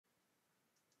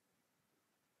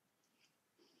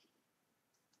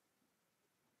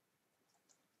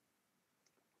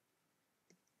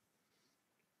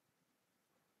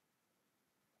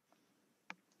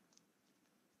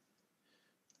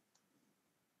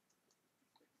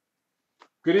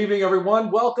Good evening, everyone.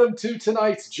 Welcome to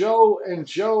tonight's Joe and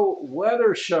Joe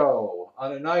Weather Show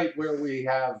on a night where we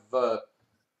have a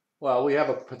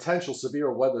potential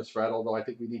severe weather threat, although I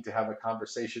think we need to have a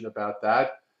conversation about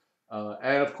that.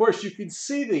 And of course, you can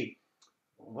see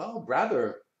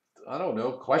rather, I don't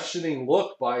know, questioning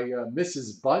look by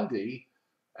Mrs. Bundy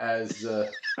as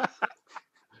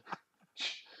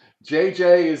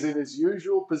JJ is in his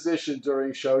usual position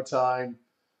during showtime,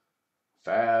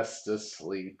 fast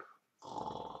asleep.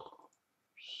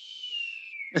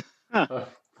 Huh. Uh,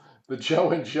 the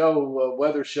Joe and Joe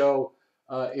Weather Show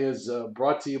is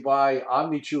brought to you by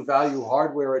Omni True Value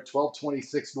Hardware at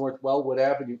 1226 North Wellwood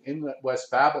Avenue in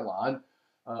West Babylon.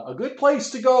 A good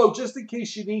place to go just in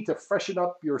case you need to freshen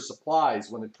up your supplies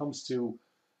when it comes to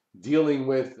dealing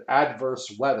with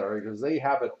adverse weather, because they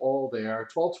have it all there.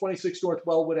 1226 North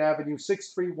Wellwood Avenue,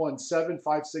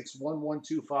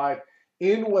 631-756-1125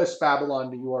 in West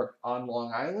Babylon, New York on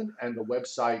Long Island. And the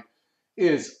website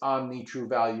is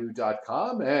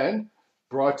omnitruevalue.com, and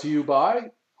brought to you by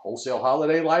Wholesale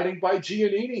Holiday Lighting by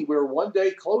Giannini. We're one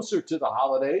day closer to the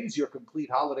holidays, your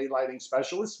complete holiday lighting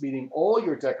specialist, meeting all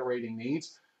your decorating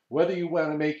needs. Whether you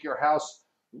want to make your house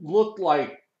look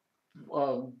like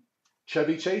um,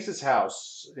 Chevy Chase's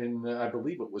house in, I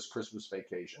believe it was Christmas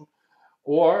Vacation,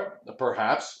 or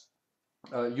perhaps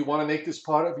you want to make this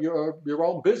part of your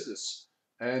own business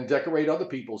and decorate other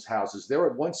people's houses. They're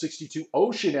at 162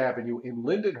 Ocean Avenue in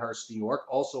Lindenhurst, New York,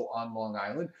 also on Long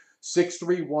Island.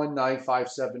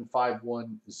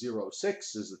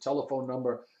 631-957-5106 is the telephone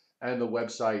number, and the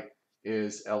website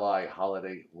is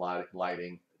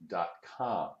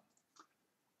liholidaylighting.com.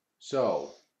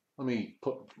 So let me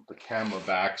put the camera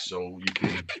back so you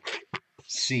can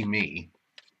see me.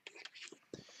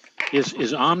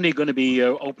 Is Omni going to be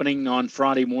opening on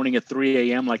Friday morning at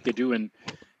 3 a.m. like they do in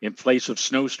place of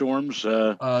snowstorms?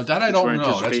 That I Since we're don't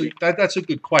know. anticipating. That's a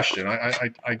good question. I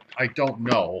don't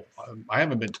know. I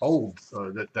haven't been told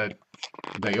that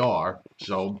they are.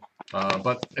 So,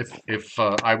 but if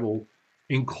I will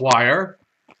inquire,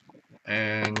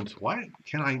 and why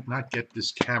can I not get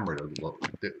this camera to load?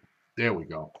 There we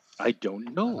go. I don't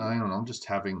I know. don't know. I'm just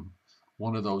having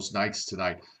one of those nights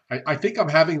tonight. I think I'm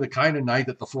having the kind of night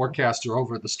that the forecaster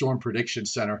over at the Storm Prediction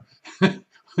Center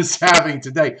was having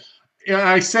today. And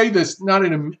I say this not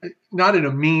in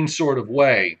a mean sort of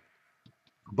way,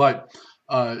 but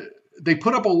uh, they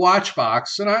put up a watch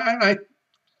box, and I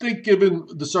think, given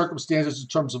the circumstances in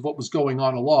terms of what was going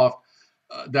on aloft,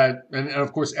 that and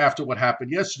of course after what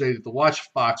happened yesterday, that the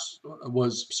watch box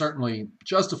was certainly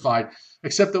justified.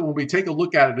 Except that when we take a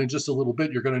look at it in just a little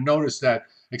bit, you're going to notice that,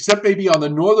 except maybe on the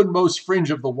northernmost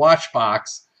fringe of the watch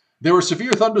box, there were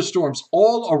severe thunderstorms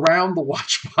all around the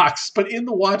watch box. But in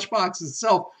the watch box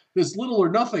itself, there's little or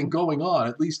nothing going on,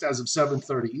 at least as of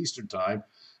 7:30 Eastern time.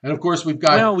 And of course, we've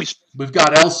got Well, we've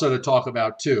got Elsa to talk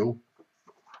about too.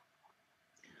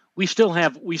 we still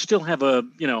have a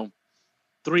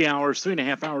 3 hours,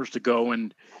 3.5 hours to go,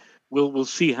 and we'll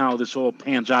see how this all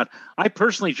pans out. I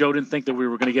personally, Joe, didn't think that we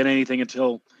were going to get anything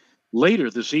until later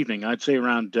this evening. I'd say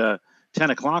around 10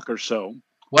 o'clock or so.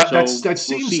 Well, So that we'll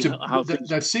seems see to how that, things.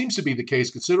 that seems to be the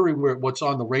case, considering what's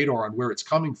on the radar and where it's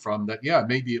coming from. That, yeah,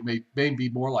 maybe it may be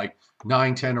more like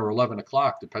 9, 10, or 11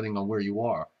 o'clock, depending on where you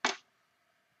are.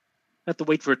 Have to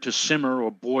wait for it to simmer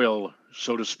or boil,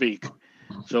 so to speak.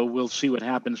 So we'll see what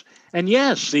happens. And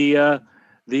yes, the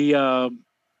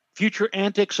future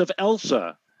antics of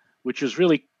Elsa, which is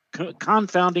really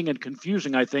confounding and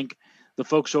confusing. I think the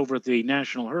folks over at the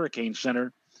National Hurricane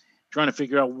Center trying to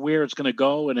figure out where it's going to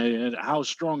go and how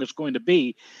strong it's going to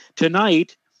be.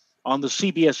 Tonight on the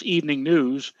CBS Evening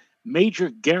News, Major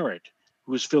Garrett,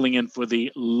 who is filling in for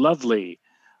the lovely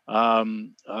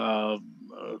um, uh, uh,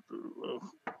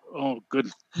 oh, good.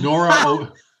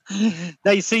 Nora,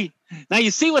 now you see, now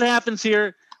you see what happens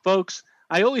here, folks.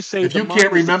 I always say if the you can't mind is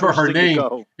the remember first her thing to name,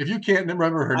 go. if you can't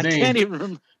remember her I name, can't even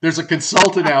remember. there's a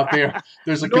consultant out there.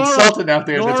 There's a Nora consultant out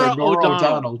there that's a Nora Nora O'Donnell.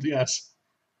 O'Donnell. Yes.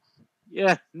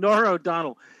 Yeah, Nora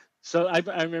O'Donnell. So I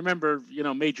remember,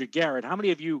 Major Garrett. How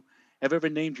many of you have ever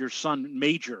named your son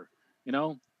Major? You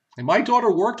know, And my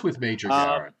daughter worked with Major uh,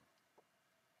 Garrett.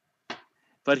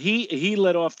 but he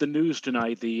led off the news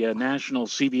tonight, the national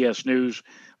CBS News,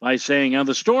 by saying,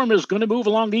 "The storm is going to move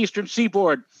along the eastern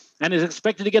seaboard and is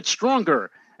expected to get stronger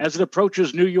as it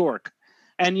approaches New York."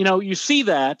 And you see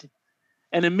that,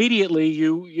 and immediately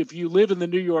if you live in the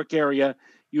New York area,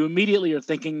 you immediately are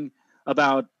thinking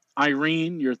about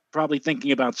Irene. You're probably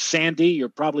thinking about Sandy. You're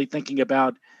probably thinking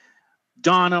about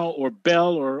Donna or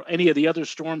Bell or any of the other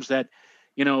storms that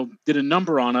did a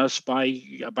number on us by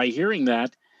hearing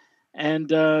that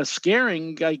and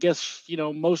scaring, I guess,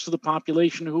 most of the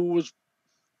population who was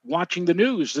watching the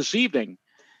news this evening,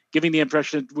 giving the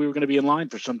impression that we were going to be in line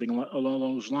for something along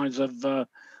those lines of a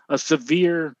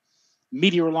severe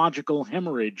meteorological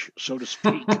hemorrhage, so to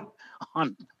speak,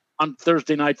 on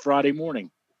Thursday night, Friday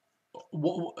morning.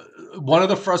 One of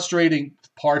the frustrating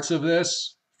parts of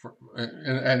this,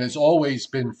 and it's always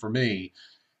been for me,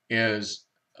 is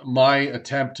my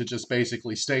attempt to just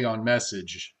basically stay on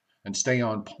message and stay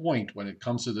on point when it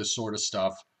comes to this sort of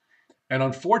stuff. And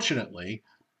unfortunately,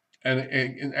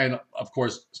 and of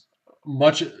course,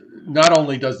 much not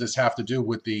only does this have to do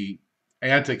with the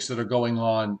antics that are going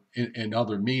on in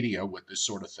other media with this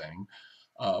sort of thing,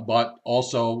 but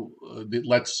also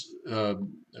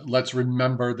let's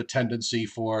remember the tendency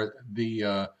for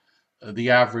the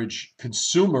average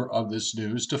consumer of this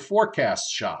news to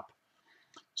forecast shop.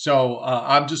 So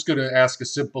I'm just going to ask a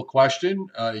simple question.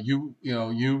 You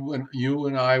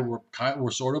and I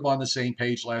were sort of on the same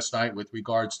page last night with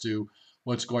regards to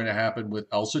what's going to happen with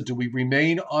Elsa. Do we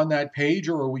remain on that page,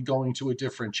 or are we going to a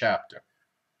different chapter?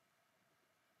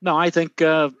 No, I think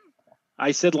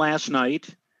I said last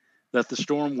night that the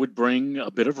storm would bring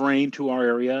a bit of rain to our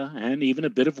area and even a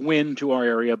bit of wind to our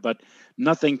area, but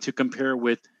nothing to compare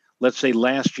with, let's say,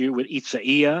 last year with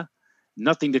Itzaia.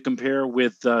 Nothing to compare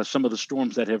with some of the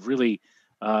storms that have really,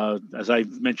 as I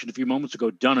mentioned a few moments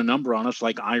ago, done a number on us,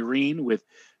 like Irene with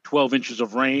 12 inches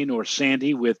of rain, or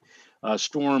Sandy with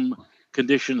storm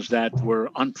conditions that were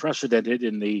unprecedented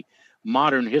in the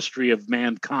modern history of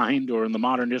mankind, or in the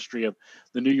modern history of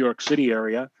the New York City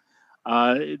area.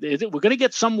 We're going to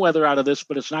get some weather out of this,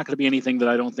 but it's not going to be anything that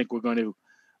I don't think we're going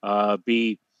to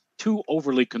be too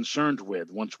overly concerned with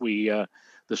once the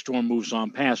storm moves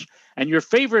on past. And your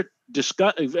favorite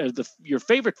your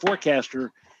favorite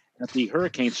forecaster at the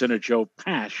Hurricane Center, Joe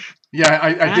Pash. Yeah,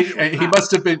 I think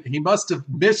he must have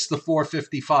missed the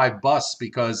 4:55 bus,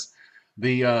 because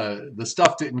the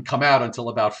stuff didn't come out until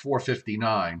about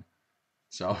 4:59.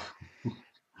 So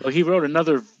well, he wrote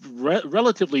another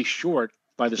relatively short,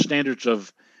 by the standards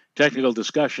of technical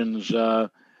discussions, a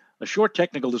short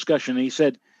technical discussion. And he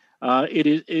said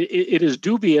it is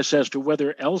dubious as to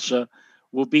whether Elsa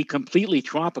will be completely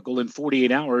tropical in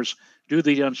 48 hours due to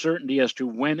the uncertainty as to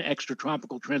when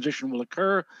extratropical transition will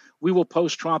occur. We will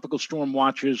post tropical storm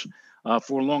watches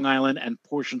for Long Island and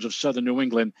portions of southern New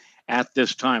England at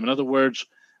this time. In other words,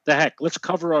 the heck, let's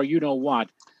cover our you-know-what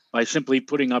by simply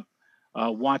putting up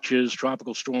watches,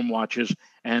 tropical storm watches,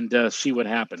 and see what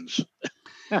happens.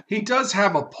 He does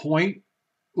have a point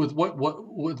with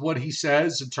what he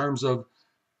says in terms of,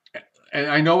 and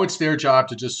I know it's their job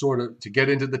to just sort of to get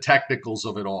into the technicals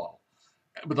of it all.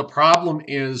 But the problem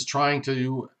is trying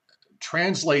to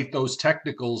translate those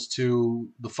technicals to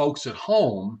the folks at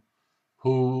home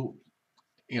who,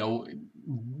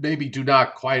 maybe do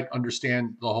not quite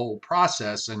understand the whole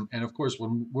process. And of course,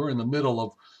 when we're in the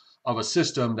middle of a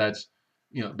system that's,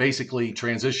 basically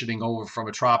transitioning over from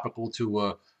a tropical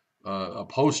to a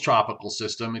post-tropical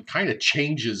system, it kind of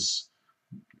changes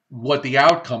what the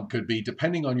outcome could be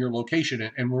depending on your location.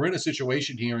 And we're in a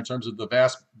situation here in terms of the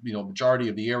vast, majority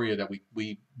of the area that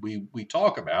we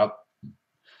talk about.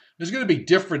 There's going to be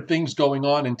different things going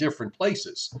on in different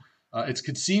places. It's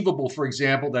conceivable, for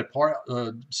example, that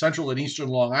central and eastern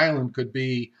Long Island could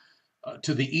be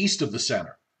to the east of the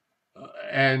center.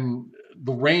 And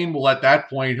the rain will at that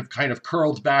point have kind of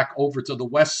curled back over to the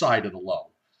west side of the low.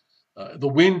 The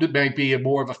wind may be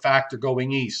more of a factor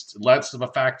going east, less of a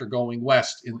factor going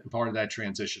west in part of that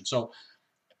transition. So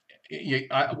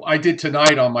I did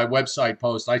tonight on my website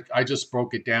post, I just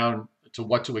broke it down to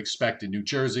what to expect in New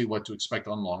Jersey, what to expect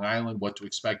on Long Island, what to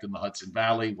expect in the Hudson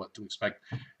Valley, what to expect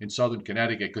in Southern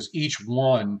Connecticut, because each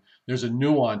one, there's a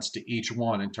nuance to each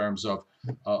one in terms of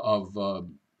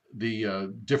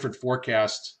the different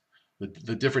forecasts,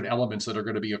 the different elements that are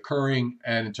going to be occurring,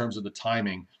 and in terms of the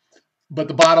timing. But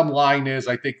the bottom line is,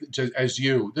 I think,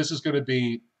 this is going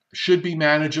to should be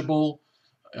manageable.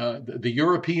 The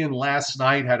European last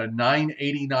night had a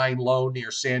 989 low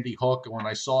near Sandy Hook. And when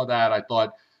I saw that, I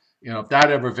thought, if that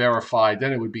ever verified,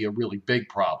 then it would be a really big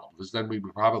problem, because then we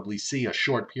would probably see a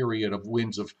short period of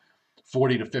winds of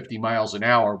 40 to 50 miles an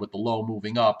hour with the low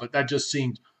moving up. But that just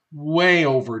seemed way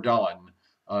overdone.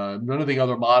 None of the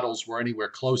other models were anywhere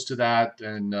close to that.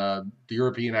 And the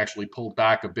European actually pulled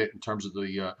back a bit in terms of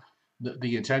the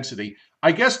intensity.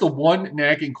 I guess the one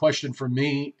nagging question for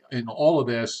me in all of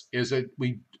this is that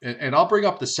and I'll bring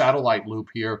up the satellite loop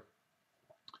here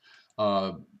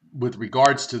with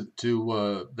regards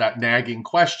to that nagging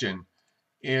question,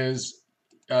 is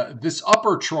this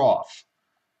upper trough.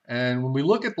 And when we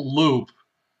look at the loop,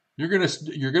 you're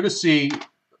gonna see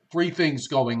three things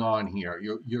going on here.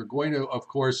 You're going to, of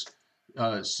course,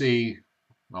 see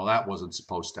Well, that wasn't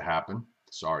supposed to happen.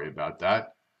 Sorry about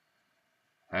that.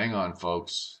 Hang on,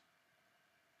 folks.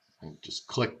 I just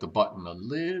clicked the button a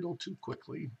little too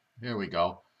quickly. There we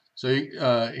go. So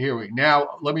here we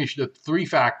now. Let me show the three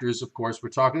factors. Of course, we're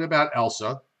talking about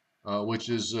Elsa, which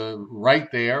is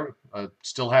right there.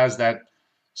 Still has that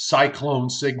cyclone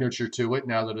signature to it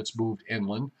now that it's moved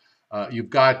inland. You've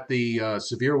got the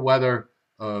severe weather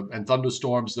and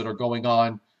thunderstorms that are going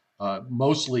on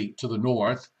mostly to the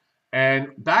north. And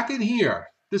back in here,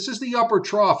 this is the upper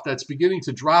trough that's beginning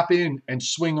to drop in and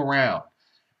swing around.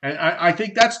 And I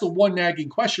think that's the one nagging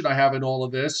question I have in all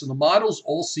of this. And the models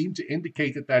all seem to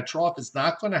indicate that that trough is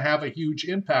not going to have a huge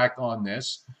impact on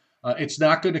this. It's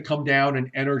not going to come down and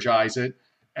energize it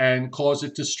and cause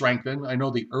it to strengthen. I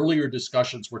know the earlier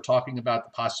discussions were talking about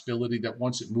the possibility that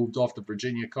once it moved off the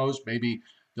Virginia coast, maybe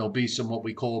there'll be some what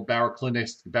we call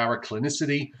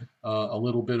baroclinicity. A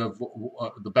little bit of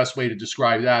the best way to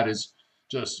describe that is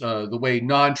just the way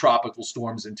non-tropical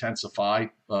storms intensify.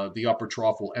 The upper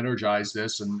trough will energize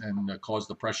this and cause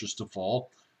the pressures to fall.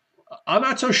 I'm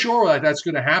not so sure that that's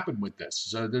going to happen with this.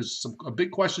 So there's some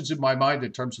big questions in my mind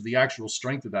in terms of the actual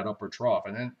strength of that upper trough,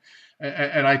 and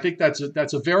I think that's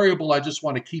a variable I just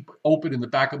want to keep open in the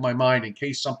back of my mind in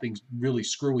case something really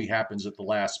screwy happens at the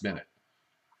last minute.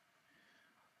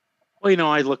 Well,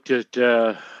 I looked at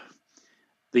the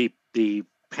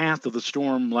path of the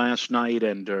storm last night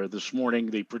and this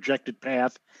morning, the projected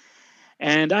path,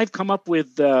 and I've come up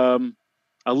with a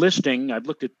listing. I've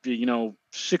looked at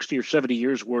 60 or 70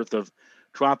 years worth of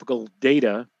tropical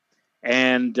data,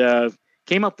 and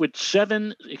came up with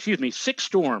six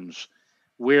storms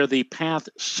where the path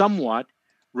somewhat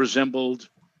resembled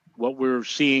what we're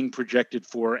seeing projected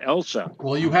for Elsa.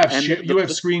 Well, you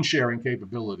have screen sharing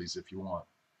capabilities if you want.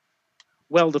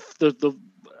 Well,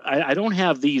 I don't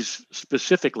have these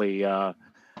specifically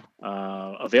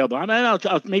available.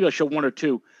 Maybe I'll show one or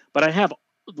two, but I have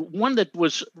one that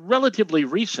was relatively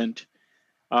recent,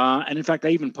 and in fact, I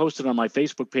even posted on my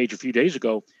Facebook page a few days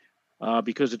ago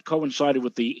because it coincided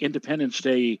with the Independence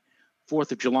Day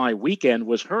 4th of July weekend.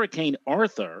 Was Hurricane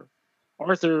Arthur.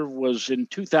 Arthur was in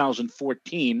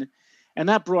 2014, and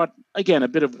that brought again a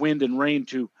bit of wind and rain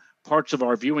to parts of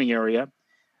our viewing area.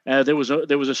 There was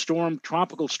a storm,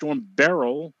 tropical storm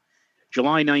Beryl,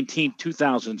 July 19,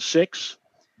 2006.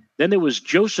 Then there was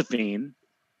Josephine.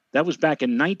 That was back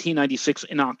in 1996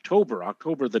 in October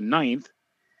the 9th.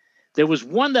 There was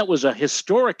one that was a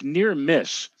historic near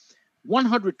miss,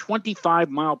 125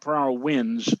 mile per hour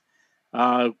winds,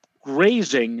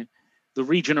 grazing the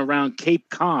region around Cape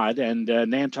Cod and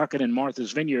Nantucket and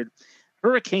Martha's Vineyard.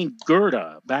 Hurricane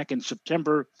Gerda back in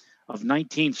September of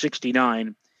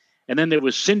 1969. And then there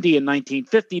was Cindy in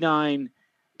 1959,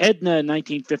 Edna in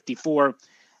 1954.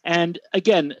 And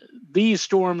again, these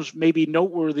storms may be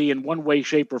noteworthy in one way,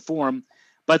 shape, or form,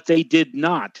 but they did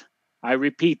not, I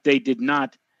repeat, they did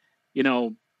not,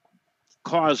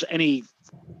 cause any,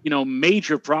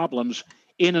 major problems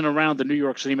in and around the New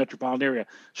York City metropolitan area.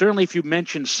 Certainly, if you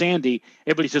mention Sandy,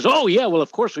 everybody says, oh, yeah, well,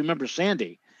 of course, we remember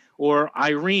Sandy, or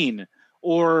Irene,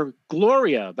 or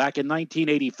Gloria back in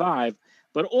 1985.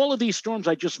 But all of these storms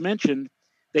I just mentioned,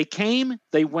 they came,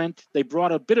 they went, they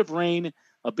brought a bit of rain,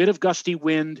 a bit of gusty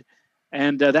wind,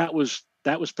 and that was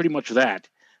pretty much that.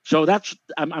 So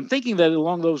I'm thinking that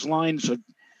along those lines of,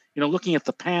 looking at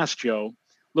the past, Joe,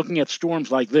 looking at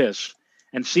storms like this,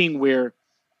 and seeing where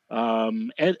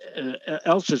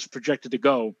Elsa's projected to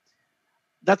go.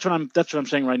 That's what I'm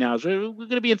saying right now. Is we're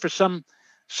going to be in for some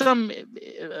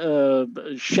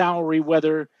showery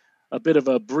weather, a bit of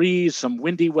a breeze, some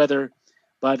windy weather.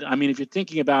 But I mean, if you're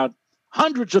thinking about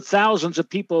hundreds of thousands of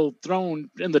people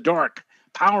thrown in the dark,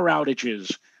 power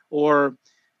outages, or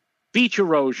beach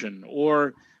erosion,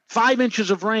 or 5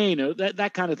 inches of rain, or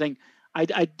that kind of thing,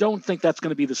 I don't think that's going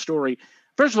to be the story.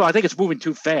 First of all, I think it's moving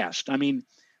too fast. I mean,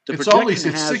 it's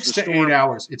 6 to 8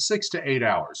 hours. It's 6 to 8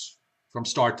 hours from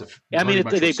start to. I mean,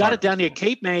 they've got it down near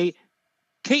Cape May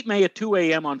at 2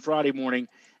 a.m. on Friday morning,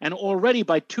 and already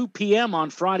by 2 p.m. on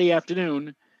Friday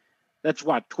afternoon. That's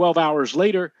 12 hours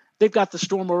later, they've got the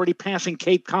storm already passing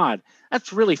Cape Cod.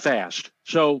 That's really fast.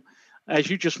 So, as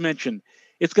you just mentioned,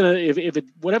 it's going to,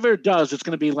 whatever it does, it's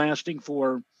going to be lasting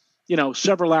for,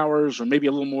 several hours or maybe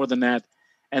a little more than that.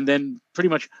 And then pretty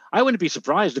much, I wouldn't be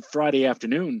surprised if Friday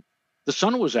afternoon the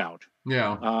sun was out.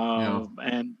 Yeah.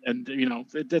 And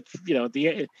that's,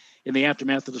 in the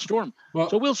aftermath of the storm. Well,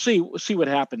 so we'll see what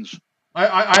happens.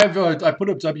 I put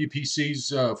up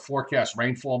WPC's forecast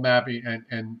rainfall mapping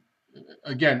and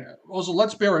again, also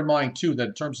let's bear in mind too that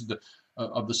in terms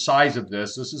of the size of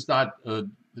this is not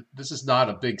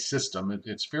a big system.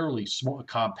 It's fairly small,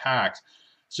 compact.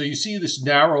 So you see this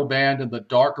narrow band and the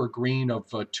darker green of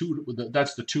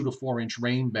that's the 2 to 4 inch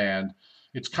rain band.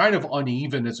 It's kind of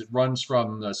uneven as it runs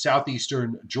from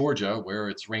southeastern Georgia, where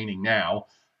it's raining now,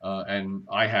 and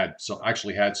I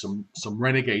actually had some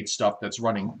renegade stuff that's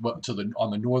running to the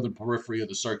on the northern periphery of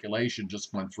the circulation.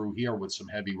 Just went through here with some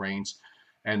heavy rains,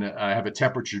 and I have a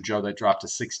temperature, Joe, that dropped to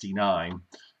 69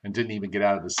 and didn't even get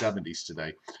out of the 70s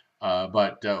today.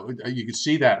 But you can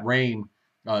see that rain,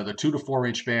 the 2 to 4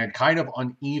 inch band, kind of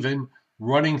uneven,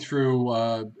 running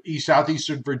through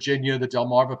southeastern Virginia, the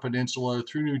Delmarva Peninsula,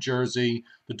 through New Jersey.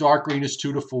 The dark green is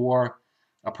 2 to 4.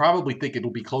 I probably think it'll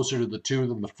be closer to the 2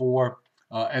 than the 4.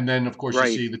 And then, of course, you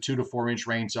Right. see the 2 to 4 inch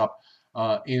rains up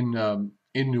in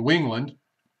New England.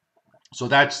 So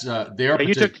that's their Yeah,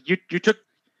 particular.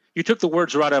 you took the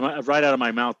words right out of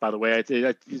my mouth. By the way,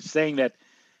 saying that,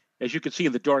 as you can see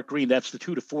in the dark green, that's the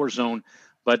 2 to 4 zone,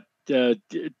 but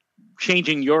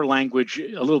changing your language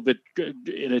a little bit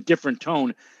in a different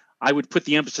tone, I would put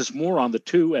the emphasis more on the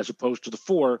 2 as opposed to the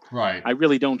 4. Right. I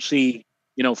really don't see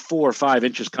 4 or 5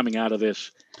 inches coming out of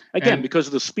this, again, And because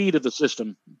of the speed of the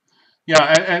system. yeah,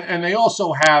 and they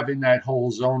also have in that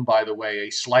whole zone, by the way,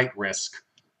 a slight risk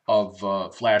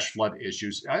of flash flood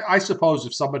issues. I suppose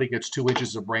if somebody gets 2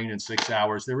 inches of rain in 6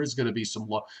 hours, there is going to be some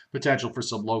potential for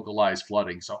some localized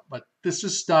flooding. So, but this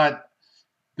is not.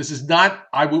 This is not.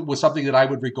 Was something that I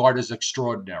would regard as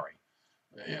extraordinary.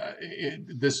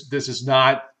 This is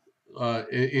not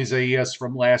Isaias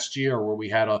from last year where we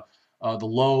had the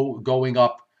low going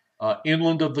up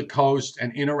inland of the coast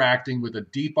and interacting with a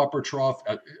deep upper trough,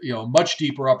 much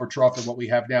deeper upper trough than what we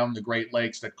have now in the Great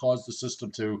Lakes that caused the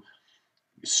system to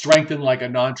strengthen like a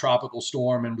non-tropical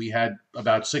storm, and we had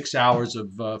about 6 hours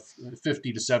of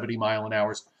 50 to 70 mile an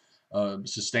hour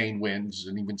sustained winds,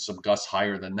 and even some gusts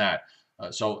higher than that.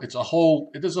 So it is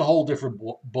a whole different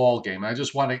ball game. I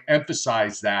just want to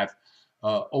emphasize that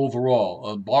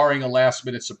overall, barring a last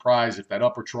minute surprise, if that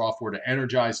upper trough were to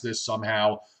energize this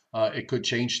somehow, it could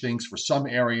change things for some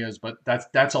areas, but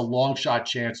that's a long shot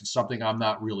chance. It's something I'm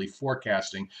not really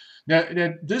forecasting. Now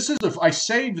I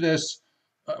saved this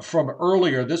from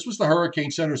earlier. This was the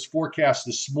Hurricane Center's forecast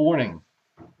this morning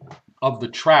of the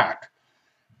track,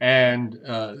 and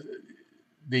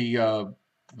the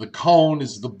cone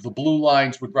is the blue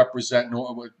lines would represent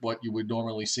what you would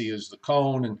normally see as the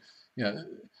cone, and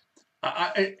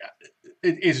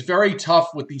it's very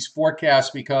tough with these forecasts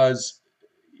because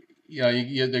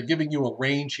they're giving you a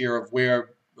range here of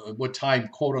what time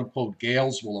quote unquote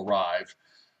gales will arrive,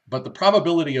 but the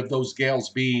probability of those gales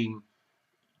being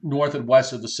north and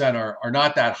west of the center are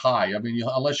not that high. I mean,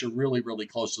 unless you're really, really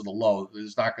close to the low,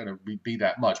 it's not going to be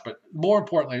that much. But more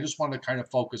importantly, I just want to kind of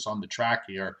focus on the track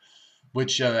here,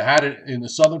 which had it in the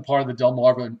southern part of the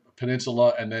Delmarva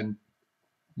Peninsula and then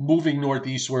moving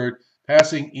northeastward,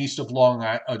 passing east of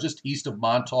just east of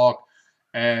Montauk,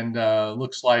 and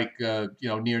looks like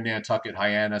near Nantucket,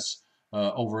 Hyannis,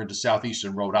 over into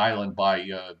southeastern Rhode Island by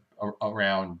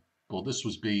around. Well, this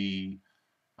was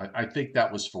I think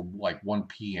that was for like 1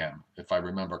 p.m. if I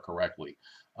remember correctly.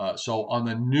 So on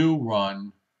the new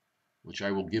run, which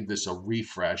I will give this a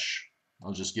refresh,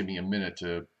 I'll just give me a minute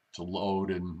to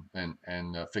load and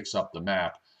fix up the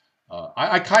map.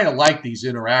 I kind of like these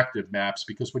interactive maps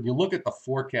because when you look at the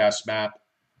forecast map,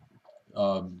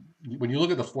 now,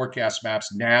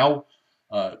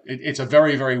 it's a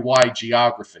very, very wide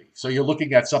geography. So you're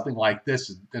looking at something like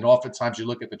this, and oftentimes you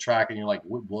look at the track and you're like,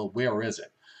 well, where is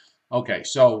it? Okay,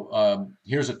 so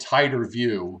here's a tighter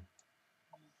view,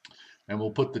 and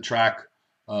we'll put the track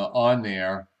on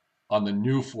there on the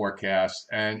new forecast,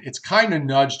 and it's kind of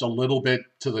nudged a little bit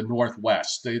to the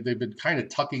northwest. They've been kind of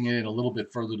tucking it in a little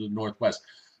bit further to the northwest.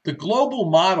 The global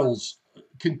models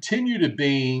continue to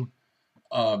be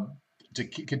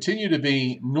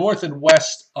north and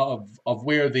west of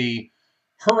where the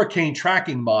hurricane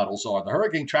tracking models are. The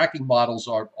hurricane tracking models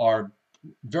are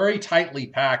very tightly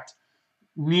packed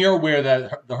near where the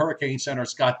Hurricane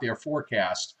Center's got their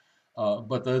forecast.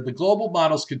 But the global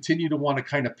models continue to want to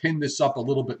kind of pin this up a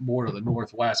little bit more to the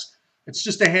northwest. It's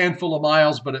just a handful of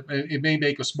miles, but it may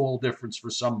make a small difference for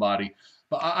somebody.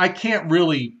 But I can't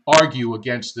really argue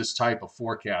against this type of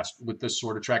forecast with this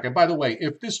sort of track. And by the way,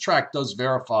 if this track does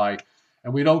verify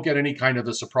and we don't get any kind of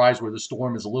a surprise where the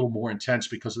storm is a little more intense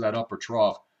because of that upper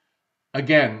trough,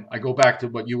 again, I go back to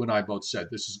what you and I both said.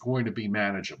 This is going to be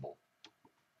manageable.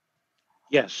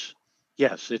 Yes,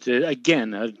 yes. It's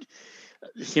again, I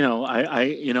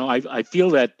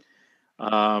feel that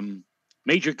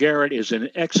Major Garrett is an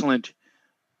excellent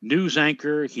news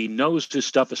anchor. He knows his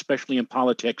stuff, especially in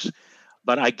politics.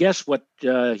 But I guess what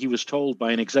he was told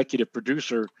by an executive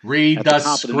producer Read at the the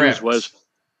top of the news script. was,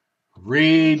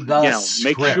 Read the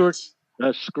Make sure script.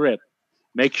 the script.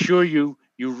 Make sure you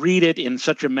read it in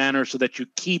such a manner so that you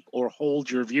keep or hold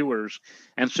your viewers.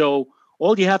 And so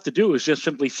all you have to do is just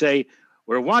simply say,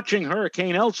 "We're watching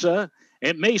Hurricane Elsa.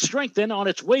 It may strengthen on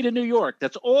its way to New York."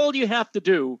 That's all you have to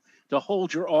do to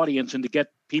hold your audience and to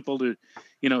get people to,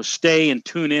 stay and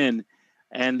tune in.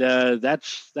 And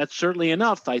that's certainly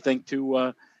enough, I think,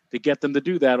 to get them to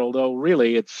do that. Although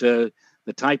really, it's the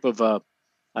type of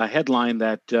a headline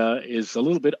that is a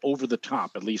little bit over the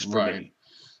top, at least for Right. me.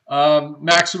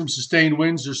 Maximum sustained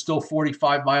winds are still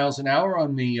 45 miles an hour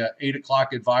on the 8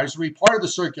 o'clock advisory. Part of the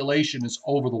circulation is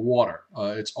over the water.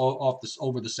 It's off this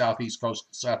over the southeast coast,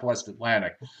 southwest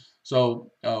Atlantic.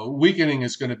 So weakening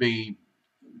is going to be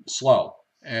slow,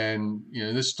 and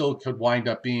this still could wind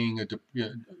up being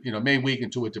may weaken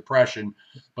to a depression,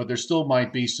 but there still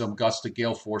might be some gust of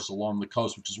gale force along the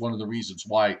coast, which is one of the reasons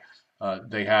why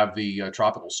they have the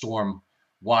tropical storm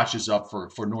watches up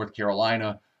for North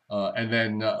Carolina. And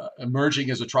then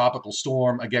emerging as a tropical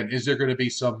storm again. Is there going to be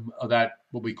some of that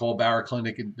what we call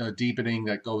baroclinic deepening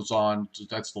that goes on? So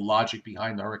that's the logic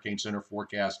behind the Hurricane Center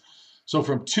forecast. So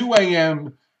from 2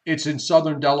 a.m. it's in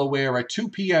southern Delaware. At 2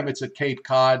 p.m. it's at Cape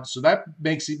Cod. So that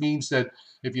means that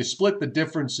if you split the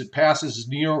difference, it passes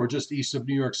near or just east of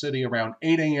New York City around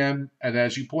 8 a.m. And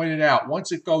as you pointed out,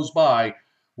 once it goes by,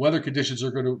 weather conditions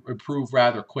are going to improve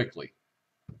rather quickly.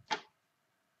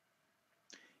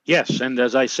 Yes, and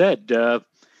as I said,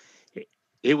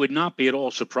 it would not be at all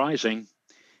surprising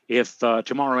if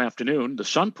tomorrow afternoon the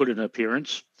sun put in an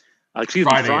appearance.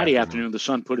 Friday afternoon the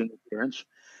sun put in an appearance.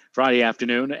 Friday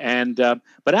afternoon, and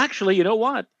but actually, you know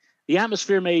what? The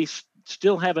atmosphere may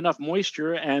still have enough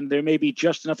moisture, and there may be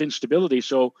just enough instability.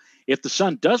 So, if the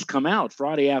sun does come out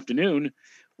Friday afternoon,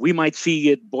 we might see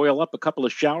it boil up a couple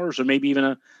of showers, or maybe even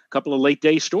a couple of late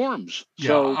day storms. Yeah,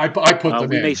 so I put them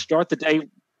we in. may start the day.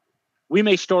 We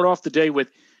may start off the day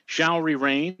with showery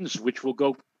rains, which will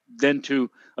go then to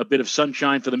a bit of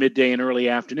sunshine for the midday and early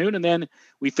afternoon, and then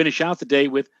we finish out the day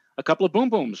with a couple of boom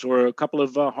booms or a couple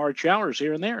of hard showers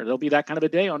here and there. There'll be that kind of a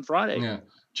day on Friday. Yeah.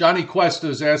 Johnny Cuesta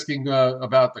is asking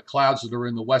about the clouds that are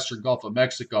in the western Gulf of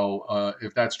Mexico,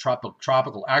 if that's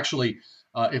tropical. Actually,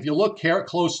 if you look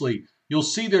closely, you'll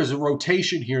see there's a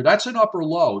rotation here. That's an upper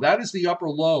low. That is the upper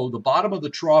low, the bottom of the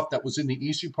trough that was in the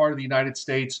eastern part of the United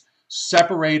States,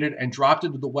 separated and dropped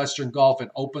into the western Gulf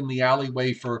and opened the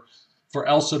alleyway for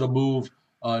Elsa to move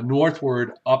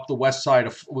northward up the west side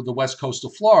of the west coast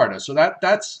of Florida. So that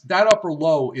upper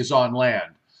low is on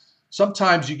land.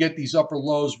 Sometimes you get these upper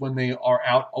lows when they are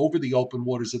out over the open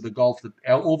waters of the Gulf,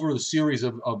 over a series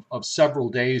of several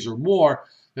days or more,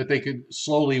 that they could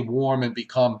slowly warm and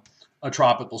become a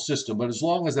tropical system. But as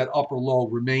long as that upper low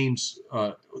remains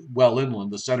well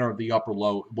inland, the center of the upper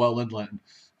low well inland,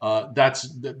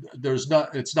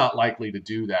 it's not likely to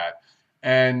do that.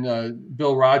 And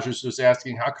Bill Rogers was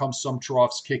asking, how come some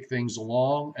troughs kick things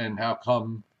along and how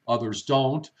come others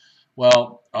don't?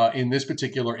 Well, in this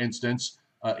particular instance,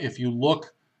 if you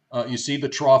look, you see the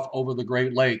trough over the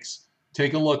Great Lakes.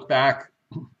 Take a look back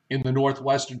in the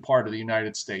northwestern part of the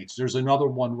United States. There's another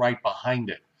one right behind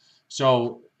it.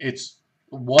 So it's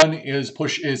one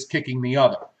is kicking the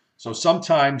other. So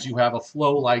sometimes you have a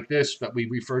flow like this that we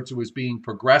refer to as being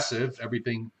progressive.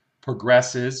 Everything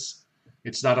progresses.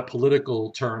 It's not a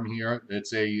political term here.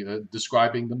 It's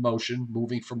describing the motion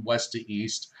moving from west to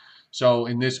east. So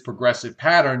in this progressive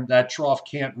pattern, that trough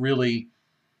can't really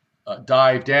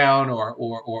dive down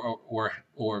or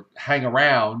hang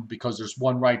around because there's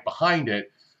one right behind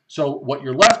it. So what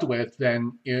you're left with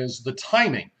then is the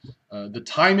timing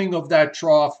of that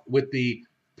trough with the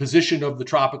position of the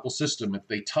tropical system. If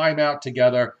they time out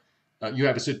together,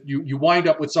 you wind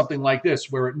up with something like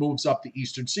this where it moves up the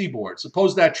eastern seaboard.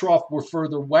 Suppose that trough were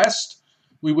further west,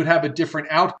 we would have a different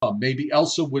outcome. Maybe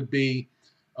Elsa would be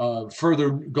further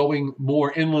going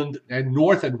more inland and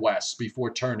north and west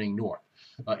before turning north.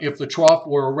 If the trough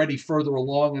were already further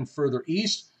along and further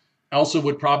east, Elsa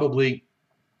would probably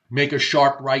make a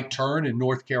sharp right turn in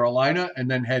North Carolina and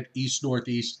then head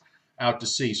east-northeast out to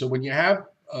sea. So when you have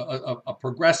a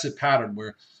progressive pattern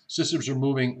where systems are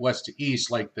moving west to east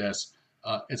like this,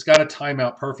 it's got to time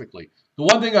out perfectly. The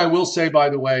one thing I will say, by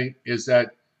the way, is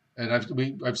that, and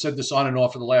I've said this on and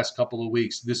off for the last couple of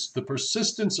weeks, the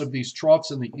persistence of these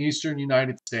troughs in the eastern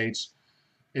United States,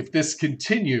 if this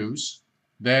continues,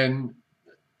 then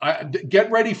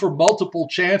get ready for multiple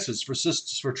chances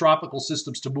for tropical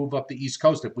systems to move up the East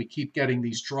Coast if we keep getting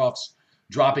these troughs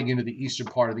dropping into the eastern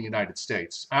part of the United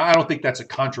States. I don't think that's a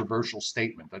controversial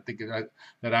statement. I think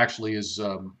that actually is,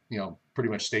 pretty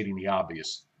much stating the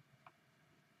obvious.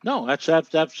 No, that's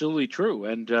absolutely true.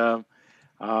 And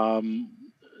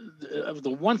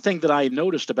the one thing that I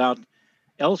noticed about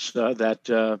Elsa that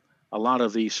a lot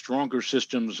of the stronger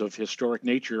systems of historic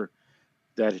nature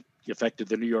that affected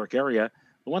the New York area,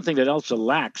 the one thing that Elsa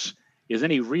lacks is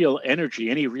any real energy,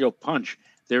 any real punch.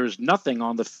 There is nothing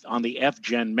on the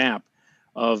FGen map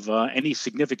of any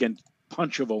significant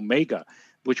punch of Omega,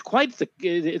 which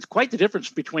it's quite the difference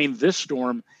between this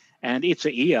storm and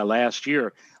Itza-Ia last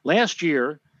year. Last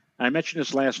year, I mentioned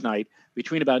this last night,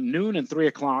 between about noon and 3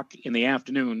 o'clock in the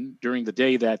afternoon during the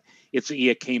day that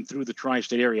Itza-Ia came through the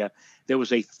tri-state area, there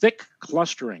was a thick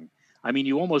clustering. I mean,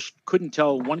 you almost couldn't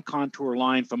tell one contour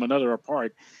line from another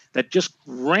apart that just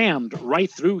rammed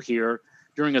right through here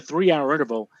during a 3-hour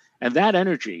interval. And that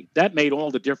energy, that made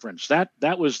all the difference. That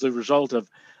was the result of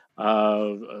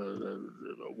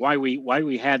why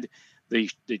we had the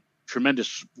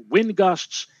tremendous wind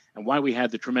gusts and why we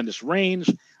had the tremendous rains.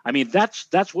 I mean,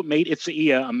 that's what made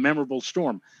Itza-Ia a memorable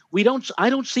storm. I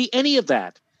don't see any of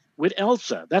that with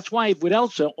Elsa. That's why with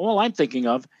Elsa, all I'm thinking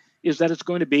of is that it's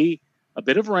going to be a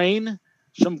bit of rain,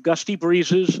 some gusty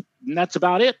breezes, and that's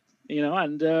about it.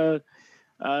 And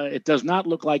it does not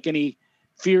look like any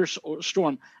fierce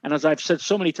storm. And as I've said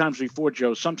so many times before,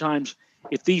 Joe, sometimes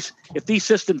if these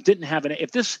systems didn't have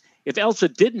if Elsa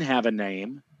didn't have a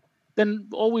name, then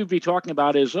all we'd be talking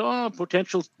about is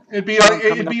potential. It'd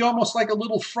be almost like a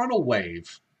little frontal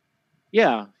wave.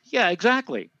 Yeah,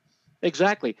 exactly.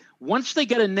 Once they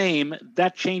get a name,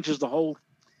 that changes the whole,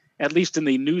 at least in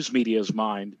the news media's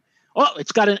mind. Oh,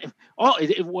 it's got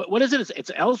what is it?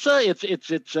 It's Elsa. It's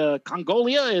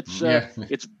Congolia.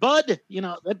 It's Bud.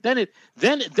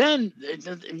 Then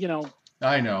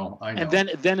I know. And then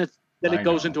it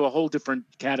goes into a whole different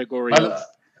category of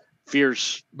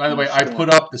fierce. By the way, I put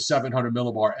up the 700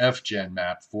 millibar FGen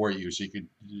map for you, so you could.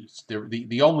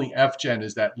 The only FGen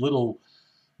is that little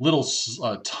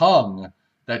tongue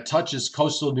that touches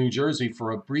coastal New Jersey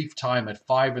for a brief time at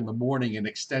 5 in the morning and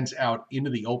extends out into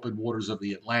the open waters of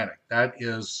the Atlantic. That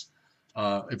is,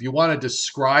 if you want to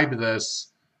describe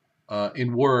this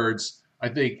in words, I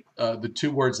think the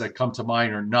 2 words that come to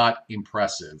mind are not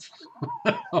impressive.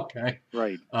 Okay.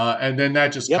 Right. And then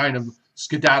that just kind of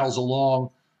skedaddles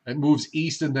along. It moves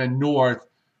east and then north.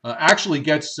 Actually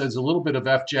gets as a little bit of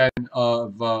FGen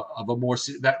of a more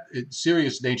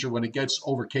serious nature when it gets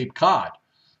over Cape Cod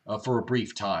for a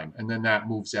brief time, and then that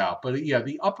moves out. But yeah,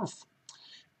 the upper.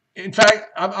 In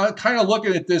fact, I'm kind of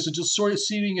looking at this and just sort of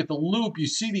seeing at the loop. You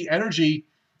see the energy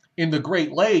in the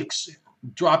Great Lakes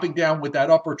dropping down with that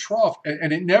upper trough,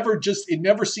 and it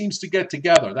never seems to get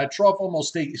together. That trough almost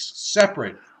stays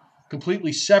separate,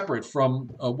 completely separate from.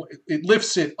 It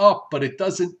lifts it up, but it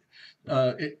doesn't.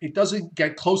 It doesn't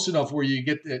get close enough where you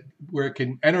get where it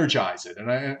can energize it,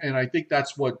 and I think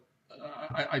that's what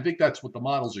the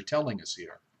models are telling us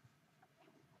here.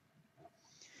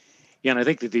 Yeah, and I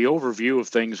think that the overview of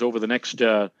things over the next,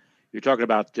 you're talking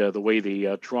about the way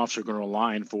the troughs are going to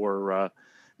align for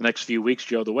the next few weeks,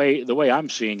 Joe. The way I'm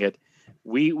seeing it,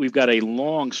 we've got a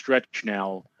long stretch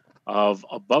now of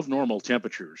above normal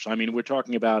temperatures. I mean, we're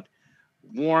talking about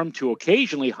warm to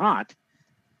occasionally hot.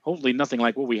 Hopefully nothing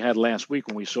like what we had last week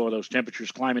when we saw those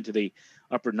temperatures climb into the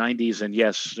upper 90s and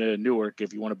yes, Newark,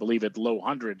 if you want to believe it, low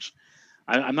hundreds.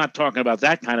 I'm not talking about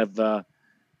that kind of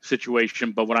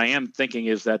situation, but what I am thinking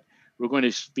is that we're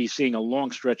going to be seeing a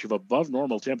long stretch of above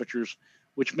normal temperatures,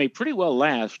 which may pretty well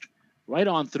last right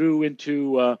on through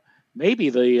into maybe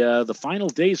the final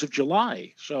days of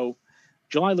July. So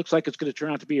July looks like it's going to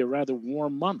turn out to be a rather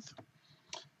warm month.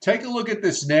 Take a look at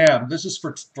this NAM. This is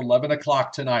for 11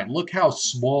 o'clock tonight. Look how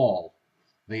small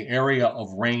the area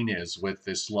of rain is with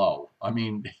this low. I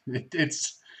mean,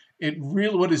 it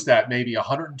really, what is that? Maybe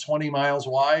 120 miles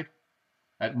wide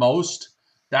at most.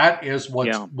 That is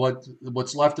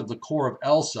what's left of the core of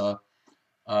Elsa.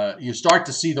 You start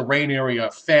to see the rain area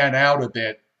fan out a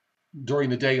bit during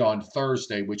the day on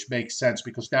Thursday, which makes sense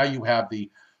because now you have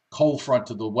the cold front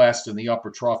to the west and the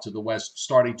upper trough to the west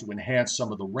starting to enhance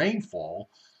some of the rainfall.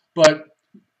 But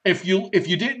if you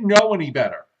didn't know any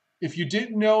better, if you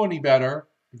didn't know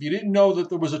that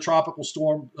there was a tropical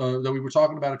storm, that we were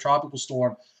talking about a tropical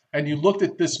storm, and you looked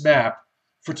at this map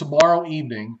for tomorrow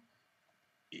evening,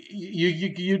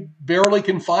 you barely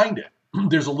can find it.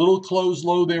 There's a little closed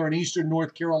low there in eastern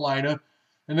North Carolina,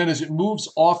 and then as it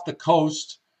moves off the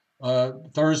coast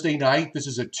Thursday night, this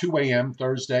is at 2 a.m.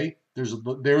 Thursday, there's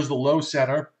the low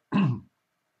center,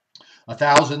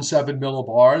 1,007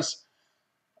 millibars.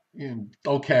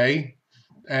 Okay,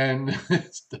 and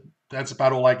that's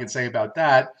about all I can say about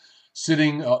that.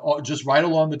 Sitting just right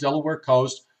along the Delaware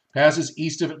coast, passes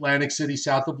east of Atlantic City,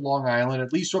 south of Long Island,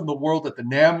 at least from the world that the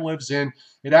NAM lives in.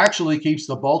 It actually keeps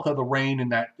the bulk of the rain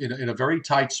in a very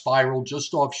tight spiral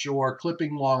just offshore,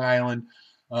 clipping Long Island.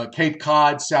 Cape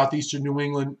Cod, southeastern New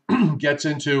England, gets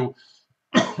into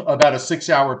about a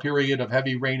 6-hour period of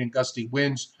heavy rain and gusty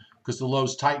winds because the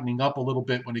low's tightening up a little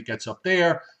bit when it gets up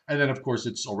there. And then, of course,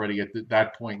 it's already at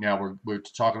that point now we're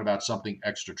talking about something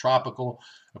extra tropical.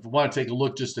 If we want to take a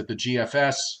look just at the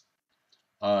GFS,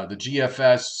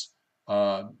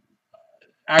 uh,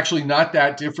 actually not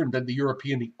that different than the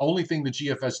European. The only thing the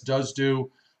GFS does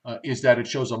do is that it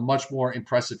shows a much more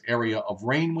impressive area of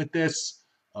rain with this,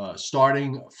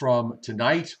 starting from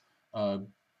tonight. Uh,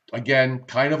 Again,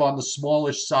 kind of on the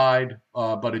smallish side,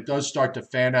 but it does start to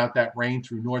fan out that rain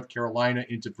through North Carolina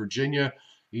into Virginia,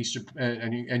 eastern,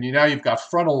 and now you've got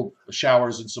frontal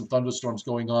showers and some thunderstorms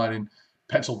going on in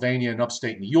Pennsylvania and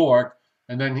upstate New York,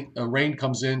 and then rain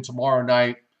comes in tomorrow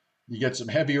night. You get some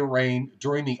heavier rain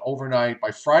during the overnight.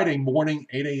 By Friday morning,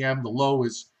 8 a.m., the low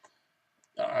is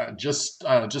just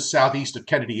southeast of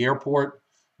Kennedy Airport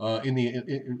in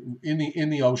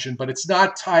the ocean, but it's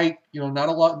not tight. Not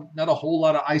a whole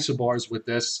lot of isobars with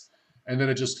this, and then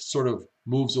it just sort of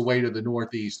moves away to the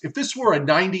northeast. If this were a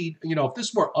 90, if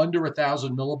this were under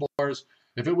 1,000 millibars,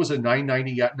 if it was a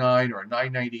 999 or a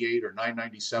 998 or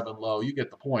 997 low, you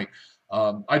get the point.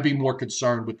 I'd be more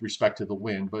concerned with respect to the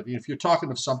wind, but if you're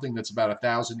talking of something that's about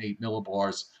 1,008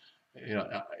 millibars,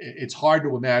 it's hard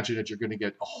to imagine that you're going to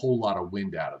get a whole lot of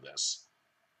wind out of this.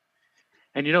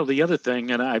 And the other thing,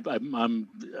 and I'm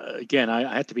again,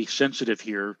 I have to be sensitive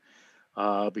here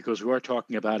because we are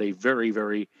talking about a very,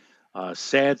 very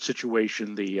sad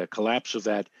situation, the collapse of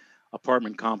that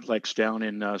apartment complex down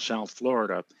in South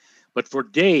Florida. But for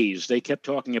days, they kept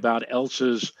talking about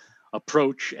Elsa's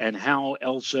approach and how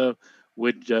Elsa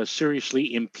would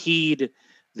seriously impede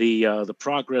the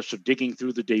progress of digging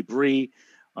through the debris.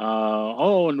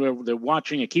 And they're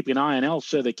watching and keeping an eye on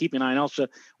Elsa. They keep an eye on Elsa.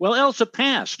 Well, Elsa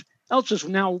passed. Elsa's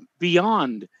now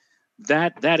beyond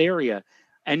that area,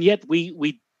 and yet we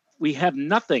have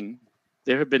nothing.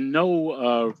 There have been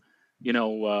no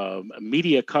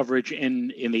media coverage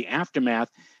in the aftermath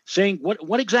saying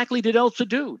what exactly did Elsa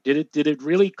do? Did it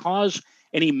really cause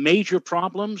any major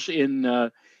problems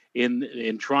in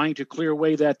trying to clear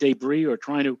away that debris or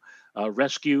trying to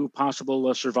rescue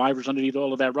possible survivors underneath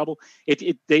all of that rubble?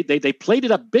 They played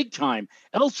it up big time.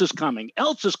 Elsa's coming.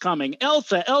 Elsa's coming.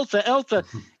 Elsa.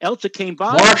 Elsa came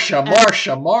by.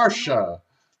 Marsha.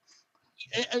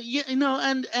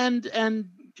 And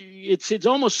it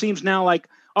almost seems now like,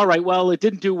 all right, well, it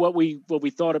didn't do what we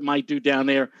thought it might do down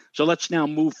there. So let's now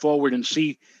move forward and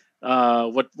see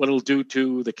what it'll do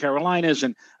to the Carolinas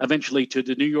and eventually to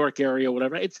the New York area,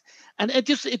 whatever. It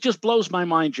just blows my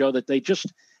mind, Joe, that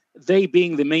they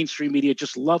being the mainstream media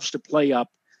just loves to play up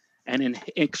and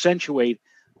accentuate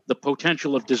the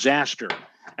potential of disaster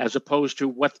as opposed to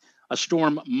what a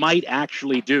storm might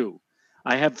actually do.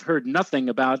 I have heard nothing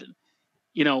about,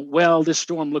 well, this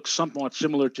storm looks somewhat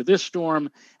similar to this storm,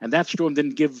 and that storm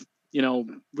didn't give,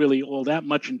 really all that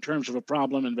much in terms of a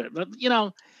problem. But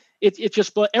it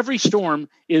just, every storm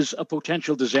is a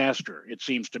potential disaster, it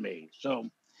seems to me. So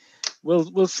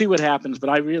we'll see what happens. But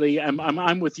I really,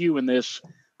 I'm with you in this.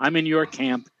 I'm in your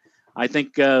camp. I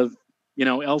think,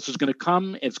 Elsa's going to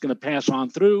come. It's going to pass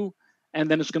on through, and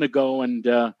then it's going to go, and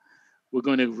we're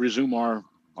going to resume our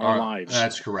lives.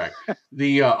 That's correct.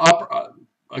 The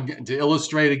to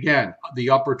illustrate again, the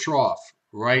upper trough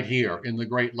right here in the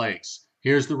Great Lakes.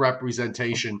 Here's the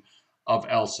representation of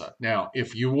Elsa. Now,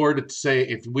 if we were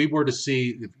to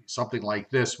see something like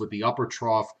this with the upper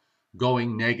trough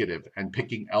going negative and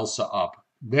picking Elsa up,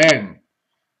 then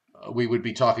we would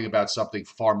be talking about something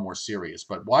far more serious.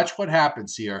 But watch what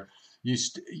happens here.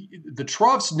 The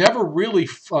troughs never really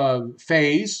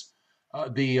phase.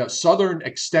 The southern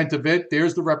extent of it,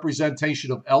 there's the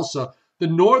representation of Elsa. The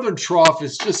northern trough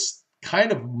is just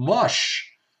kind of mush.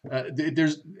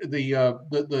 There's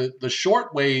the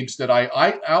short waves that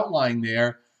I outlined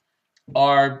there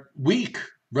are weak,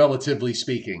 relatively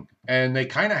speaking, and they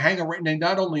kind of hang around. They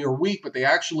not only are weak, but they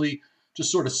actually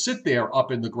just sort of sit there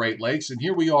up in the Great Lakes. And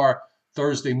here we are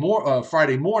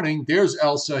Friday morning. There's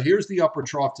Elsa. Here's the upper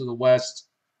trough to the west.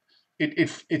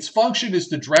 Its function is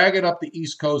to drag it up the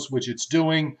East Coast, which it's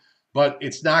doing, but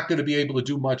it's not going to be able to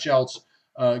do much else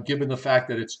given the fact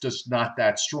that it's just not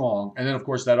that strong. And then, of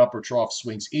course, that upper trough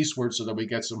swings eastward so that we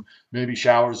get some maybe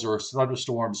showers or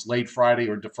thunderstorms late Friday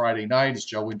or to Friday night, as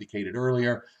Joe indicated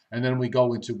earlier. And then we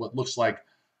go into what looks like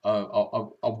a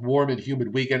warm and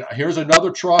humid weekend. Here's another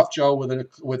trough, Joe,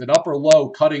 with an upper low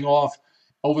cutting off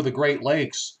over the Great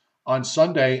Lakes on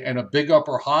Sunday and a big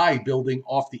upper high building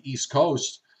off the East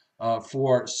Coast.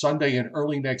 for Sunday and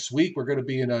early next week. We're going to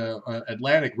be in a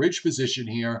Atlantic Ridge position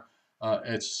here.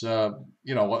 It's a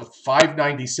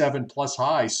 597 plus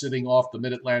high sitting off the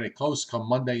Mid-Atlantic coast come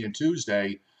Monday and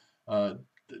Tuesday.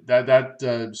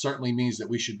 That certainly means that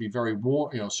we should be very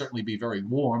warm. Certainly be very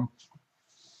warm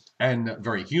and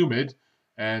very humid.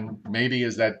 And maybe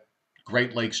as that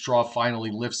Great Lakes trough finally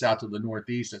lifts out to the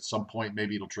northeast, at some point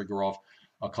maybe it'll trigger off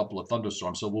a couple of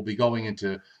thunderstorms. So we'll be going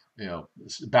into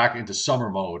back into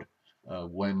summer mode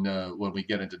when we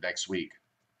get into next week.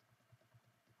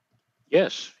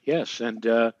 Yes, yes, and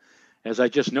as I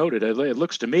just noted, it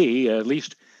looks to me, at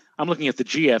least I'm looking at the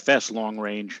GFS long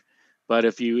range, but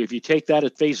if you take that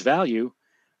at face value,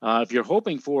 if you're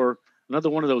hoping for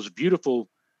another one of those beautiful,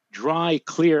 dry,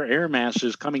 clear air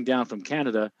masses coming down from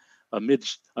Canada, a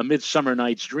midsummer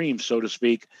night's dream, so to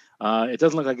speak, it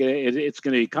doesn't look like it's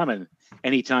going to be coming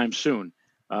anytime soon.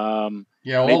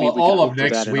 Yeah, all of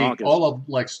next week,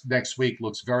 next week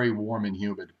looks very warm and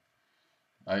humid.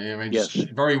 I mean, Yes. just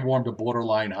very warm to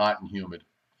borderline hot and humid.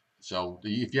 So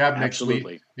if you have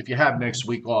next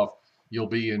week off, you'll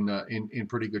be in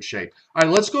pretty good shape. All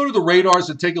right, let's go to the radars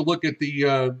and take a look at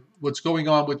the what's going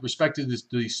on with respect to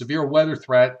the severe weather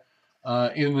threat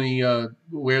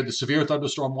where the severe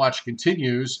thunderstorm watch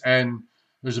continues, and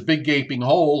there's a big gaping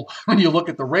hole when you look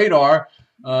at the radar.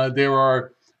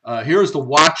 Here's the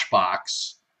watch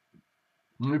box.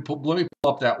 Let me pull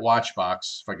up that watch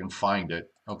box if I can find it.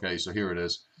 Okay, so here it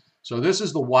is. So this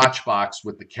is the watch box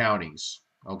with the counties.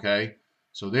 Okay,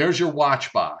 so there's your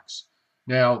watch box.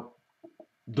 Now,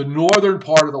 the northern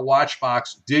part of the watch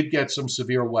box did get some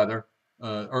severe weather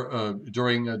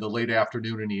during the late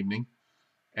afternoon and evening,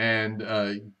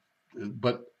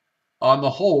 but on the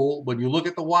whole, when you look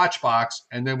at the watch box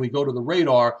and then we go to the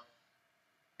radar,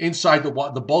 inside the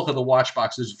bulk of the watch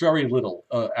box, there's very little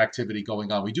activity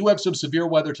going on. We do have some severe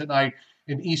weather tonight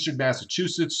in eastern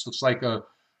Massachusetts. Looks like a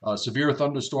severe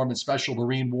thunderstorm and special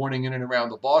marine warning in and around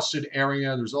the Boston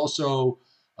area. There's also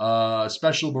a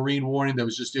special marine warning that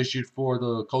was just issued for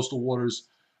the coastal waters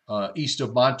east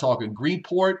of Montauk and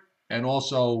Greenport, and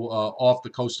also off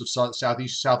the coast of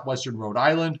southwestern Rhode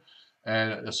Island,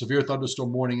 and a severe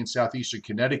thunderstorm warning in southeastern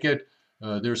Connecticut.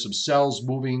 There's some cells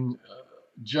moving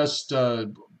just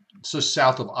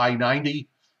south of I-90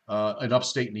 in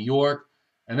upstate New York.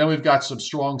 And then we've got some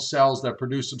strong cells that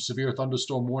produce some severe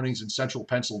thunderstorm warnings in central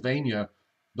Pennsylvania.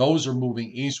 Those are moving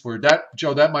eastward.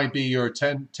 That might be your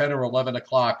 10 or 11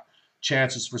 o'clock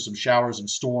chances for some showers and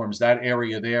storms, that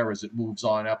area there as it moves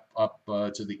on up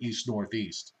to the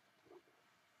east-northeast.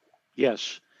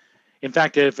 Yes. In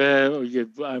fact, if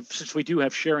since we do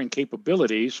have sharing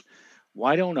capabilities,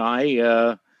 why don't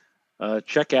I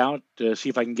check out, see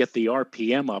if I can get the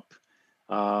RPM up.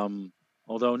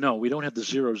 Although, no, we don't have the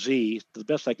 0Z. The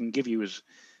best I can give you is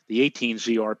the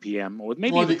 18Z RPM, or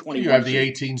maybe the 21Z. You have the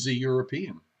 18Z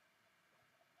European.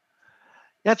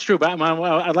 That's true, but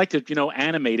I'd like to,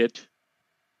 animate it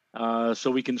so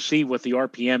we can see what the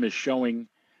RPM is showing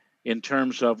in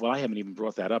terms of, well, I haven't even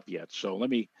brought that up yet. So let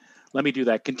me do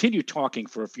that. Continue talking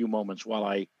for a few moments while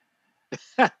I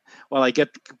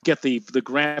get the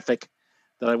graphic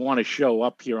that I want to show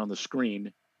up here on the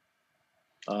screen.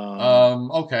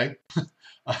 Okay.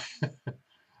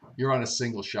 You're on a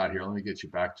single shot here. Let me get you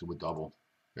back to a double.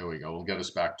 There we go. We'll get us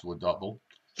back to a double.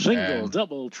 Single,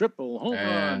 double, triple, home run.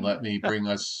 And let me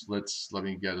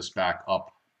get us back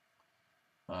up.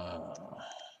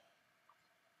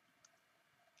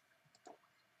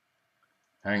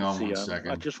 Hang on one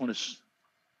second. I just want to.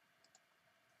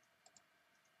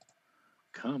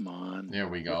 Come on. There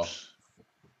we go.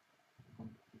 I'm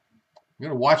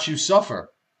going to watch you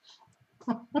suffer.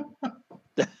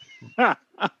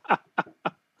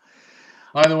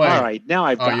 By the way, all right, now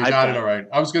I've got, you got it. All right.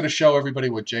 I was going to show everybody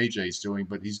what JJ's doing,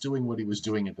 but he's doing what he was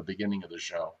doing at the beginning of the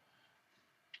show.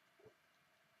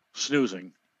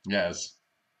 Snoozing. Yes.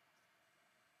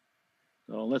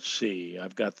 So let's see.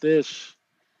 I've got this,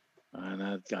 and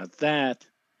I've got that.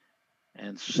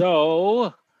 And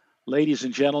so, ladies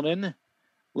and gentlemen,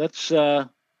 let's show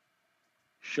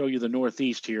you the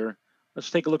Northeast here.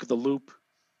 Let's take a look at the loop.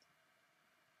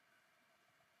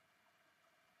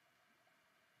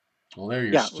 Well, there are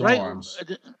your storms.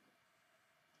 Right.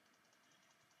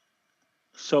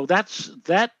 So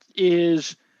that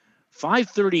is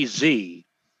 5:30Z.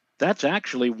 That's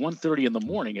actually 1:30 in the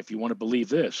morning, if you want to believe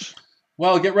this.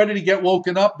 Well, get ready to get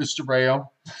woken up, Mr.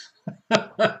 Rayo.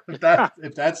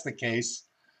 if that's the case.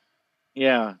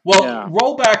 Yeah. Well, yeah.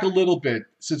 Roll back a little bit.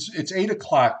 Since it's 8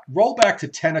 o'clock, roll back to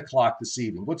 10 o'clock this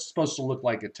evening. What's it supposed to look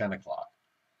like at 10 o'clock?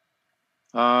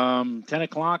 10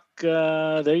 o'clock,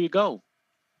 there you go.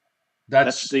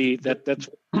 That's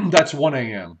 1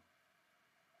 a.m.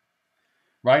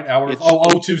 right? It's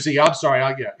O two. 02Z. I'm sorry.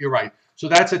 Yeah, you're right. So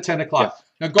that's at 10 Yeah, o'clock.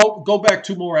 Now go back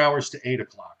 2 more hours to 8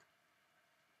 o'clock.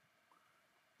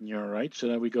 you're right. So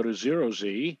then we go to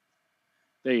 0Z.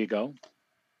 There you go.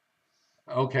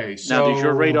 Okay, Now, does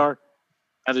your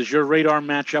so radar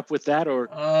match up with that, or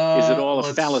is it all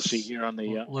a fallacy let's here on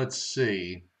the? let's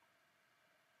see.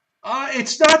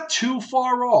 It's not too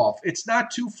far off. It's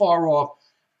not too far off.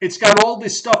 It's got all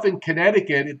this stuff in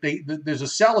Connecticut. There's a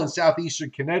cell in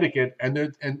southeastern Connecticut,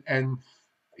 and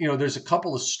there's a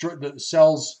couple of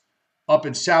cells up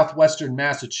in southwestern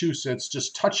Massachusetts,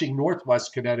 just touching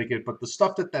northwest Connecticut. But the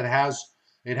stuff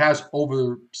it has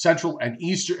over central and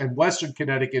eastern and western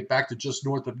Connecticut back to just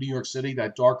north of New York City,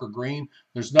 that darker green.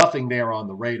 There's nothing there on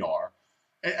the radar.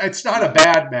 It's not a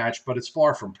bad match, but it's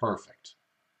far from perfect.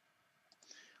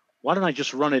 Why don't I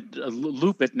just run it,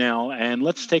 loop it now, and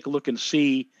let's take a look and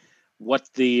see what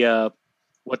the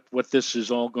what this is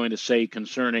all going to say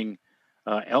concerning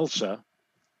Elsa.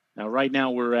 Now, right now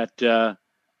we're at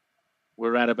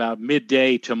about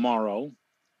midday tomorrow,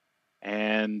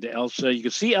 and Elsa, you can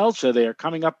see Elsa there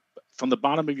coming up from the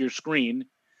bottom of your screen.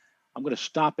 I'm going to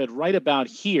stop it right about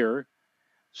here.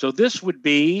 So this would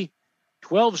be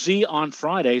 12Z on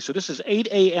Friday. So this is 8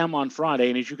 a.m. on Friday,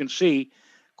 and as you can see,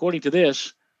 according to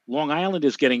this, Long Island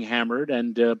is getting hammered,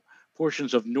 and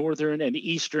portions of northern and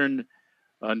eastern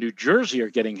New Jersey are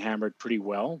getting hammered pretty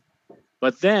well.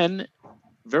 But then,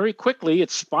 very quickly,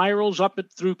 it spirals up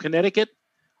through Connecticut,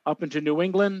 up into New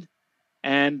England,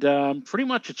 and pretty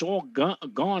much it's all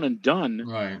gone and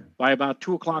done by about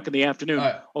 2 o'clock in the afternoon.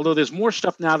 Although there's more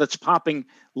stuff now that's popping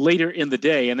later in the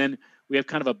day, and then we have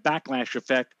kind of a backlash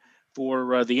effect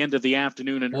for the end of the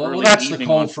afternoon and early evening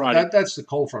on Friday. That's the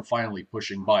cold front finally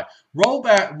pushing by. Roll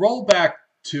back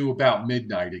to about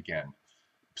midnight again.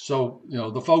 So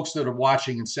the folks that are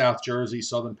watching in South Jersey,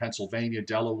 Southern Pennsylvania,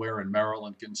 Delaware, and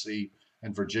Maryland can see,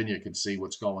 and Virginia can see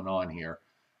what's going on here.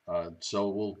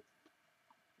 So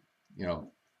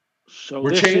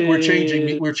we're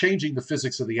changing the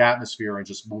physics of the atmosphere and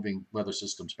just moving weather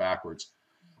systems backwards.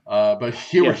 But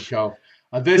here we go.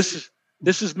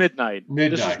 This is midnight.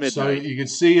 Midnight. So you can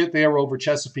see it there over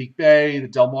Chesapeake Bay, the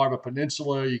Delmarva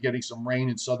Peninsula. You're getting some rain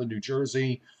in southern New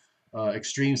Jersey,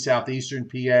 extreme southeastern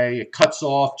PA. It cuts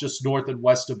off just north and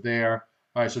west of there.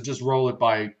 All right, so just roll it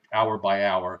by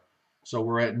hour. So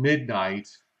we're at midnight.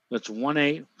 That's 1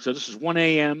 a. So this is 1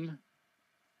 a.m.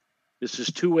 This is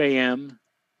 2 a.m.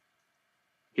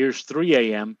 Here's 3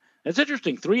 a.m. That's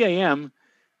interesting. 3 a.m.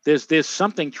 There's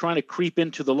something trying to creep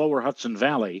into the lower Hudson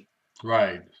Valley.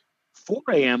 Right. 4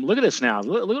 a.m. Look at this now.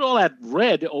 Look at all that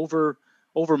red over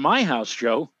my house,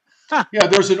 Joe. Yeah,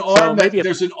 there's an arm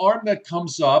there's an arm that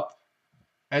comes up,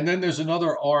 and then there's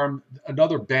another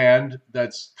band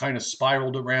that's kind of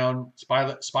spiraling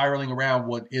around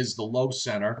what is the low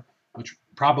center, which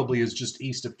probably is just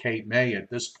east of Cape May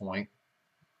at this point.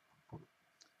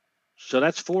 So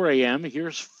that's 4 a.m.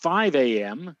 Here's 5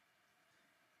 a.m.,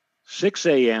 6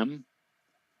 a.m.,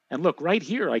 and look right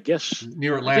here. I guess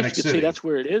near Atlantic City. See, that's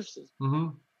where it is. Mm-hmm.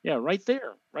 Yeah, right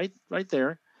there, right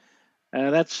there.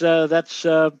 That's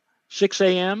 6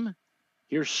 a.m.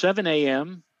 Here's 7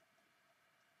 a.m.,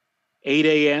 8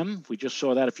 a.m. We just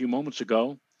saw that a few moments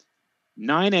ago.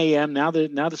 9 a.m. Now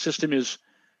the system is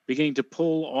beginning to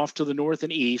pull off to the north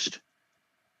and east.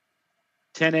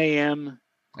 10 a.m.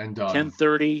 and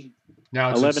 10:30.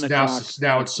 Now 11 o'clock.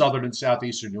 Now it's southern and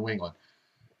southeastern New England.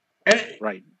 And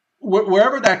right.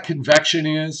 Wherever that convection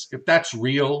is, if that's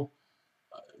real,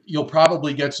 you'll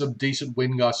probably get some decent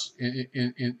wind gusts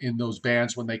in those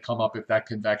bands when they come up if that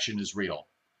convection is real.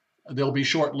 They'll be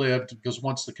short-lived because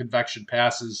once the convection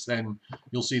passes, then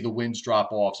you'll see the winds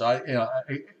drop off. So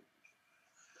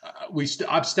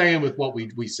I'm staying with what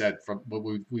we've said from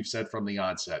the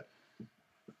onset.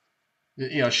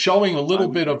 Showing a little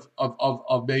bit of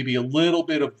maybe a little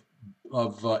bit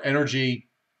of energy.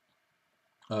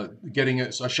 Getting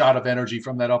a shot of energy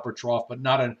from that upper trough, but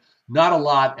not a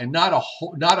lot, and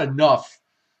not enough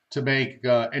to make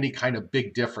any kind of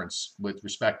big difference with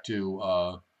respect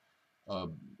to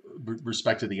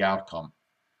the outcome.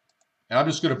 And I'm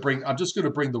just going to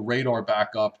bring the radar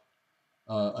back up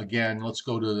again. Let's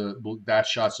go to that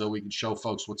shot so we can show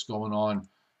folks what's going on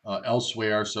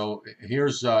elsewhere. So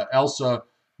here's Elsa.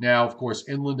 Now, of course,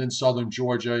 inland and southern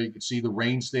Georgia, you can see the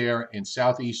rains there in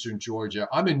southeastern Georgia.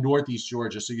 I'm in northeast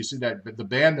Georgia, so you see that the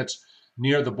band that's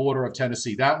near the border of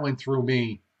Tennessee, that went through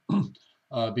me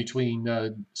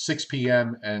between 6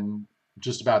 p.m. and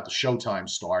just about the showtime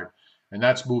start, and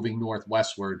that's moving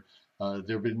northwestward.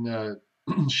 There have been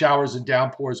showers and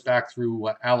downpours back through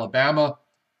Alabama,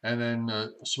 and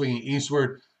then swinging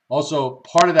eastward. Also,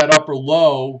 part of that upper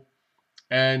low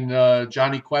And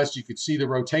Johnny Quest, you could see the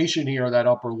rotation here, that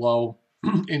upper low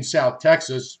in South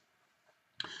Texas,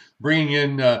 bringing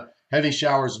in heavy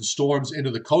showers and storms into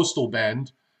the coastal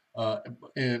bend. Uh,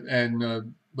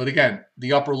 but again,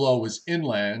 the upper low is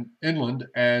inland,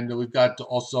 and we've got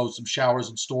also some showers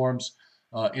and storms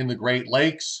in the Great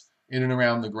Lakes, in and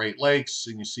around the Great Lakes,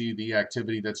 and you see the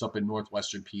activity that's up in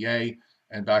northwestern PA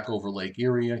and back over Lake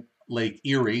Erie.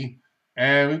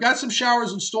 And we've got some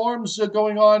showers and storms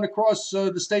going on across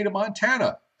the state of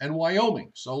Montana and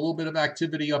Wyoming. So a little bit of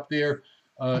activity up there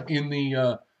in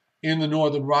the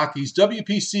northern Rockies.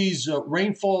 WPC's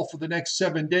rainfall for the next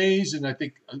 7 days, and I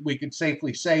think we can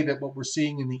safely say that what we're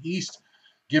seeing in the east,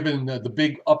 given the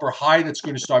big upper high that's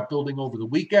going to start building over the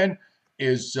weekend,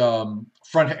 is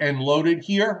front end loaded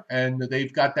here, and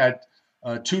they've got that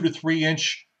 2 to 3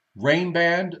 inch rain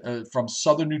band from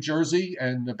southern New Jersey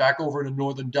and back over to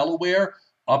northern Delaware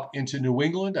up into New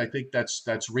England. I think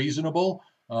that's reasonable.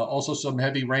 Also, some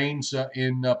heavy rains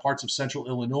in parts of central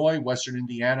Illinois, western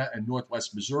Indiana, and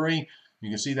northwest Missouri. You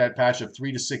can see that patch of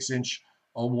 3 to 6 inch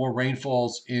or more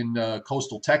rainfalls in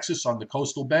coastal Texas on the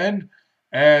coastal bend,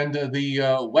 and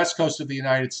the west coast of the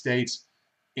United States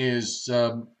is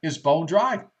bone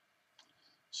dry.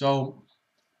 So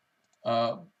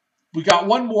we got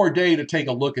one more day to take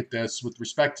a look at this. With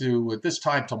respect to at this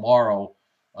time tomorrow,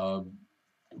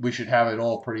 we should have it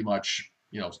all pretty much,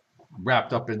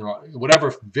 wrapped up in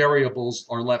whatever variables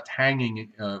are left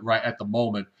hanging right at the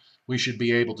moment. We should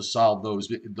be able to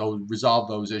resolve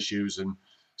those issues, and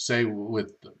say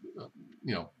with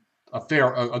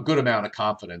a good amount of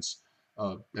confidence,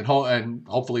 and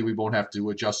hopefully we won't have to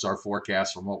adjust our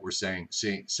forecast from what we're saying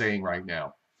right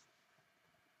now.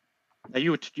 Now,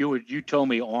 you told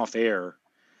me off air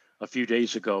a few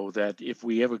days ago that if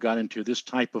we ever got into this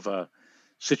type of a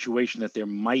situation, that there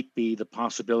might be the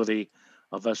possibility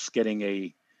of us getting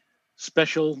a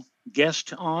special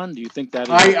guest on. Do you think that is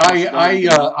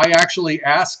I actually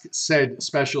asked said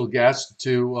special guest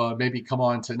to maybe come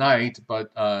on tonight,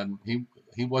 but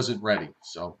he wasn't ready.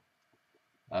 So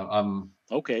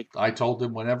okay. I told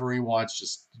him whenever he wants,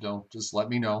 just let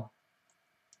me know.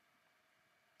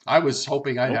 I was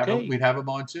hoping we'd have him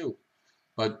on too,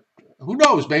 but who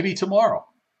knows? Maybe tomorrow.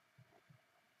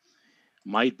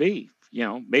 Might be.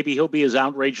 Maybe he'll be as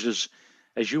outraged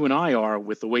as you and I are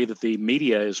with the way that the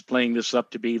media is playing this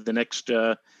up to be the next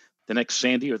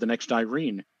Sandy or the next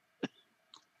Irene.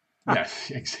 Yeah,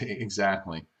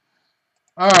 exactly.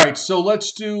 All right, so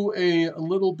let's do a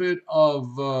little bit of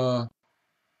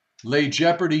Le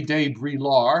Jeopardy de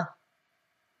Brillar.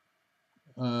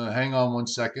 Hang on one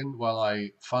second while I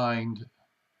find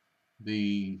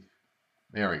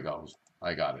there he goes.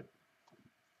 I got it.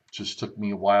 Just took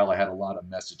me a while. I had a lot of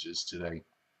messages today.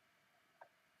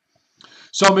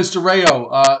 So, Mr. Rayo,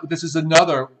 this is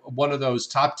another one of those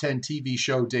top 10 TV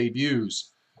show debuts.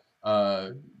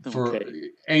 For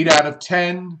 8 out of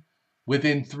 10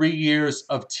 within 3 years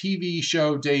of TV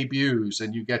show debuts,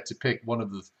 and you get to pick one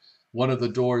of the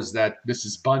doors that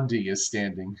Mrs. Bundy is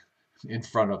standing in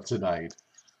front of tonight.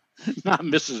 Not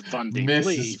Mrs. Bundy, Mrs.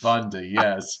 please. Bundy,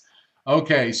 yes.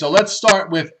 Okay, so let's start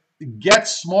with Get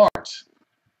Smart.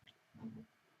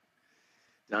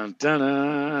 Dun,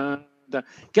 dun, dun.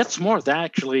 Get Smart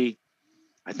actually,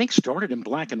 I think, started in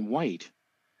black and white.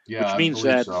 Yeah, which means I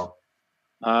believe that, so.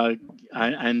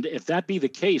 And if that be the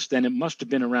case, then it must have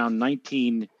been around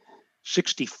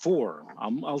 1964.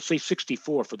 I'll say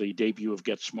 64 for the debut of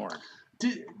Get Smart.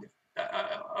 Did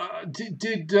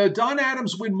Don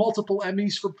Adams win multiple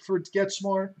Emmys for Get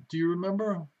Smart? Do you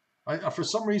remember? For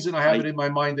some reason, I have it in my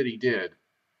mind that he did.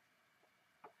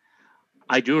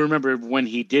 I do remember when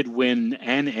he did win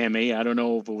an Emmy. I don't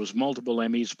know if it was multiple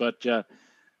Emmys, but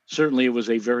certainly it was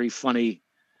a very funny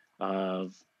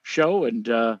show. And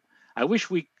I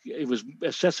wish it was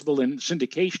accessible in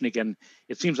syndication again.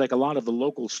 It seems like a lot of the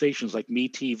local stations like Me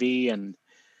TV and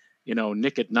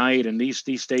Nick at Night and these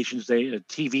stations,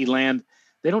 TV Land,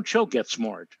 they don't show Get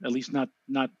Smart, at least not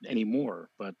anymore.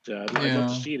 But I'd love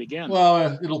to see it again.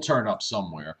 Well, it'll turn up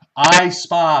somewhere. I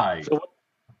Spy. So,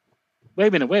 wait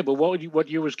a minute, but what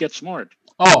year was Get Smart?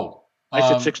 Oh, I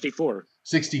said 64.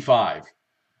 65.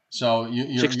 So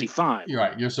you're 65. You're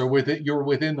right. You're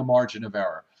within the margin of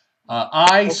error.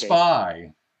 I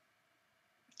Spy.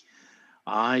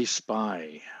 I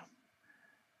Spy.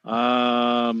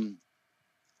 I'll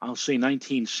say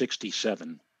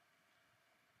 1967.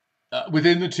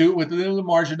 Within the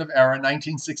margin of error,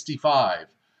 1965.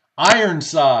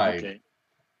 Ironside. Okay.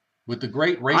 With the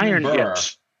great Raymond Burr.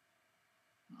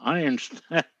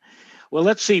 Well,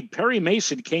 let's see. Perry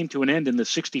Mason came to an end in the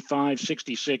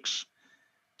 65-66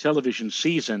 television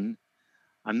season.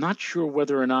 I'm not sure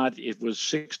whether or not it was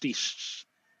 60.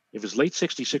 It was late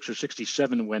 66 or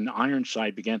 67 when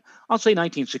Ironside began. I'll say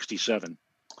 1967.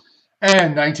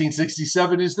 And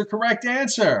 1967 is the correct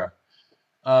answer.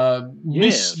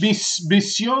 Yes.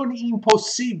 Mission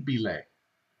Impossibile,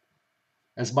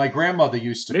 as my grandmother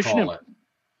used to Mission call it.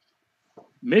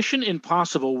 Mission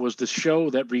Impossible was the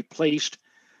show that replaced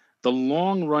the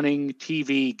long-running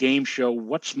TV game show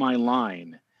What's My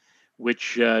Line,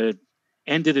 which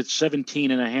ended its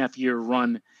 17-and-a-half-year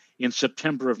run in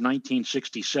September of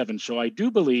 1967. So I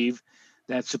do believe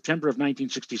that September of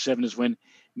 1967 is when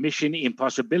Mission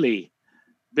Impossible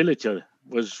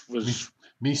was.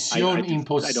 Mission I don't do French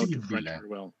Impossibile. very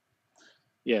well.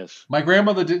 Yes. My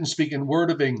grandmother didn't speak a word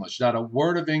of English, not a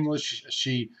word of English.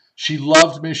 She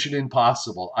loved Mission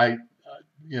Impossible. That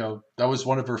was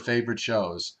one of her favorite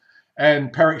shows.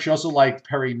 And she also liked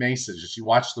Perry Mason. She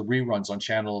watched the reruns on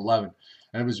Channel 11,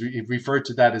 and it referred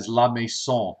to that as La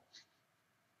Maison.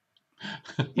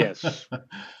 Yes.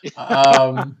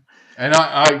 And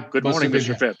I Good morning,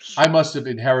 Mr. Phipps. I must have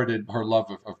inherited her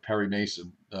love of Perry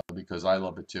Mason because I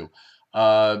love it too.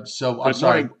 So I'm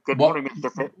sorry. Good morning, Mr.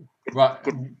 Phipps.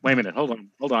 Wait a minute. Hold on.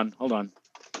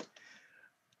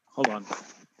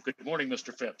 Good morning,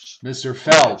 Mr. Phipps. Mr.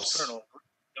 Phelps. Colonel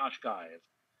Josh Guy,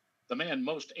 the man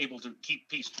most able to keep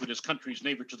peace with his country's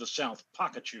neighbor to the south,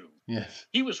 Pakachu. Yes.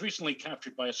 He was recently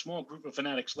captured by a small group of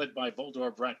fanatics led by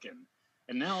Voldor Bratkin,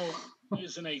 and now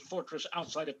is in a fortress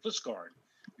outside of Plisgard.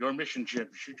 Your mission, Jim,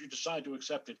 should you decide to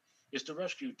accept it, is to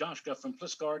rescue Dashka from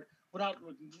Plisgard without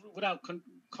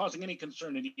causing any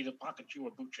concern in either Pakachu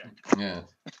or Buchek. Yeah.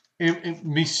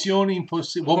 Mission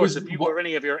Impossible. Of course, if you or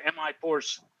any of your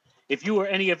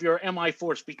MI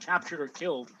force be captured or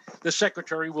killed, the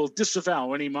secretary will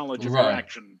disavow any knowledge of your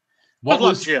action. Good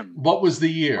luck, Jim. What was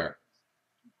the year?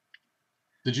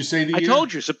 Did you say the year? I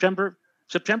told you, September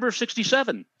of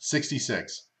 67.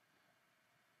 66.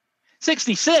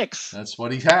 66? That's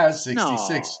what he has, 66.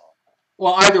 No.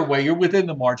 Well, either way, you're within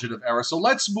the margin of error. So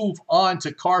let's move on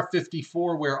to car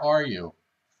 54. Where are you?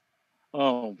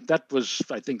 Oh, that was,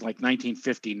 I think, like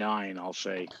 1959, I'll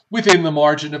say. Within the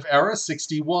margin of error,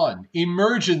 61.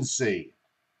 Emergency.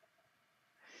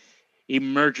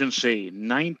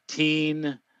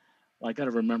 19. I got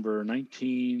to remember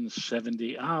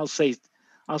 1970. I'll say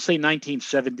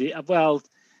 1970. Well, it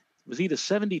was either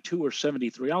 72 or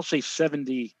 73. I'll say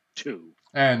 72.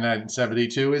 And then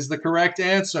 72 is the correct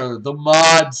answer. The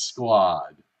Mod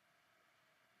Squad.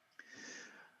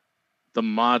 The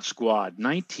Mod Squad,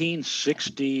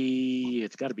 1960.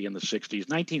 It's got to be in the 60s.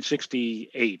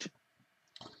 1968.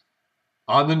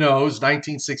 On the nose,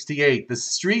 1968. The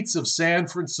Streets of San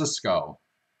Francisco.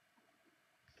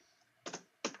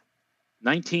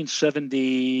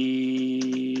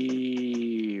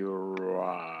 1970.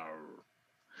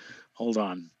 Hold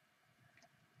on.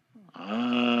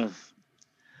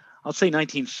 I'll say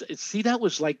 19. See, it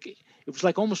was like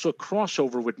almost a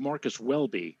crossover with Marcus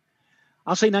Welby.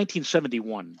 I'll say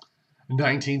 1971.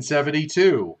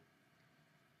 1972.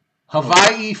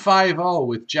 Hawaii 5-0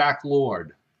 with Jack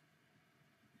Lord.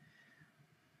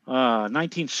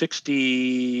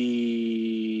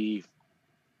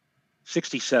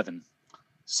 1967.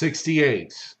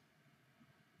 68.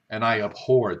 And I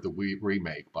abhorred the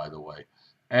remake, by the way.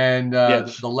 And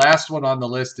yes. The last one on the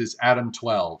list is Adam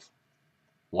 12.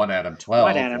 One Adam 12.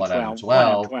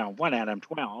 One Adam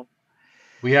 12.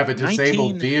 We have a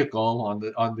disabled vehicle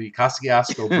on the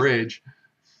Kosciuszko Bridge.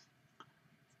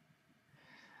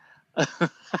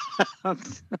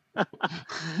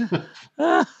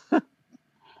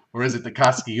 Or is it the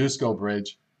Kosciuszko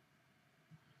Bridge?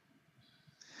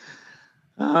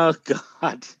 Oh,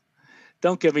 God.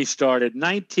 Don't get me started.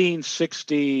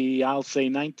 1960, I'll say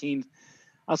 69.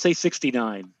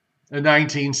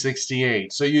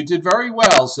 1968. So you did very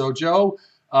well. So, Joe,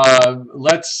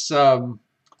 let's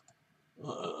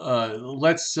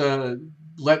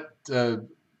let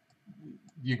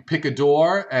you pick a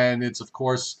door, and it's, of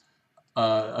course,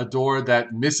 a door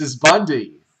that Mrs.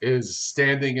 Bundy is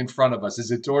standing in front of us. Is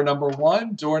it door number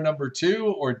 1, door number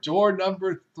 2, or door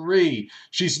number 3?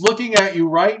 She's looking at you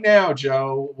right now,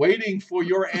 Joe, waiting for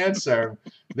your answer.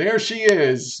 There she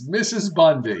is, Mrs.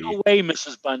 Bundy. Get away,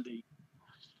 Mrs. Bundy.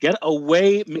 Get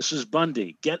away, Mrs.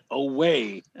 Bundy. Get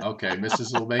away. Okay,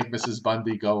 Mrs. will make Mrs.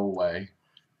 Bundy go away.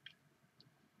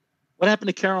 What happened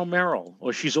to Carol Merrill?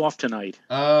 Or she's off tonight?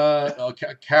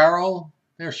 Okay, Carol,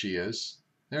 there she is.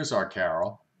 There's our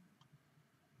Carol.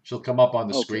 She'll come up on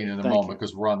the screen in a moment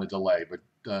because we're on the delay, but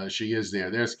she is there.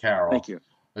 There's Carol. Thank you.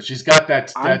 But she's got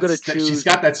she's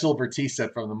got that silver tea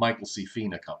set from the Michael C.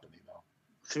 Fina Company, though.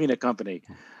 Fina Company.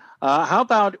 How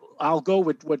about I'll go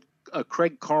with what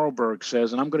Craig Carlberg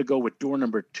says, and I'm going to go with door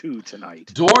number 2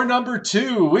 tonight. Door number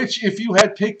 2, which if you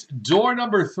had picked door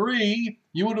number 3,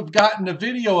 you would have gotten a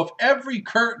video of every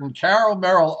curtain Carol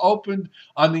Merrill opened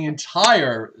on the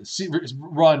entire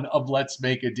run of Let's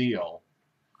Make a Deal.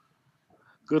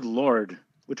 Good Lord.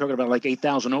 We're talking about like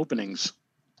 8,000 openings,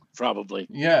 probably.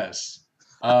 Yes.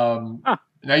 Now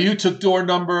you took door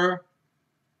number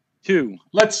 2.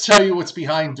 Let's tell you what's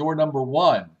behind door number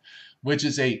 1, which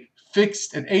is an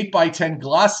 8x10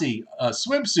 glossy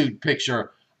swimsuit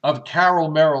picture of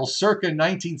Carol Merrill circa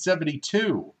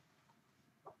 1972.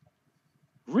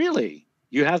 Really?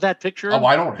 You have that picture? Oh,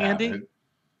 I don't have Andy? it.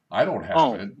 I don't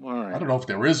have it. All right. I don't know if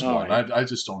there is one. Right. I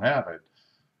just don't have it.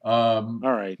 All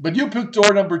right. But you picked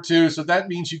door number 2, so that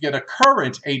means you get a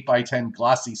current 8x10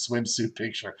 glossy swimsuit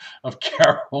picture of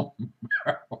Carol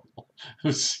Merrill,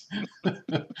 who's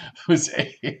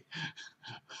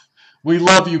we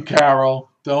love you, Carol.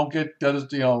 Don't get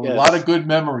yes. A lot of good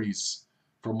memories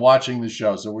from watching the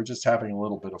show. So we're just having a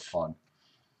little bit of fun.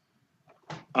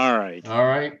 All right. All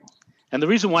right. And the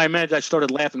reason why I started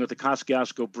laughing at the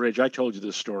Kosciuszko Bridge, I told you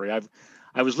this story.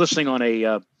 I was listening on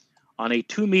a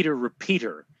 2-meter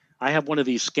repeater. I have one of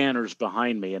these scanners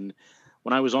behind me, and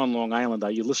when I was on Long Island,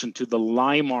 you listened to the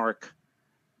Limark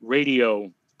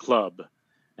Radio Club,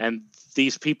 and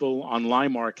these people on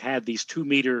Limark had these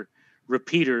 2-meter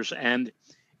repeaters, and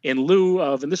in lieu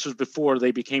of, and this was before they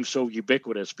became so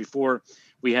ubiquitous, before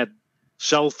we had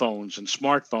cell phones and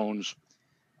smartphones,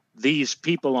 these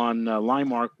people on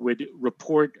Limark would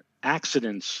report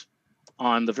accidents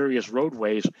on the various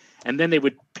roadways, and then they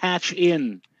would patch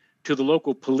in to the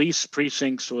local police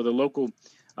precincts or the local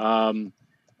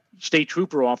state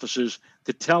trooper offices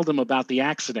to tell them about the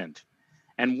accident.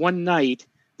 And one night,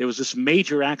 there was this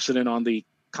major accident on the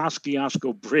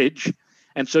Kosciuszko Bridge,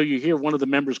 and so you hear one of the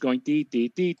members going, dee, dee,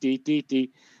 dee, dee, dee,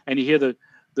 dee, and you hear the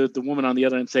woman on the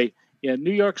other end say, yeah,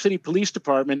 New York City Police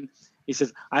Department. He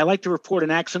says, I like to report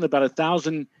an accident about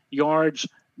 1,000 yards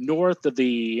north of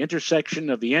the intersection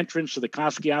of the entrance to the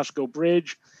Kosciuszko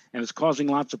Bridge, and it's causing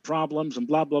lots of problems and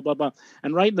blah, blah, blah, blah.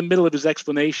 And right in the middle of his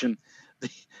explanation,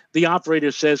 the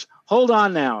operator says, hold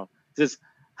on now. He says,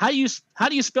 how do you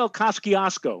spell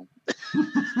Kosciuszko?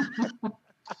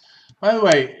 By the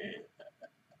way,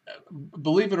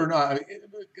 believe it or not,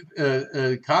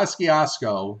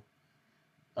 Kosciuszko,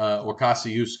 or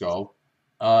Kosciuszko,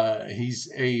 he's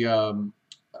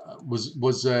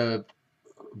was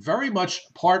very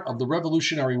much part of the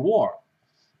Revolutionary War.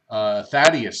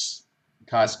 Thaddeus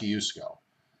Kosciuszko,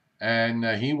 and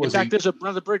he was. In fact, there's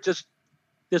another bridge.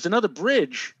 There's another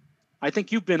bridge. I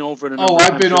think you've been over it.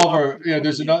 I've been over. Yeah,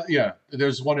 there's another. Yeah,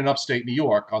 there's one in upstate New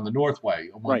York on the Northway.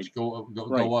 Right. Go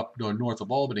up north of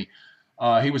Albany.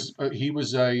 He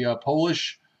was a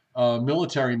Polish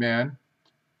military man,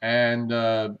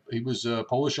 and he was a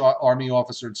Polish army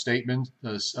officer and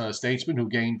statesman who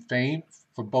gained fame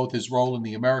for both his role in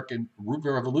the American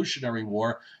Revolutionary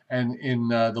War and in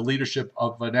the leadership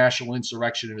of a national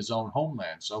insurrection in his own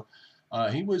homeland. So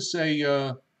he was he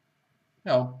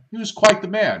was quite the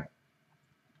man.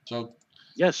 So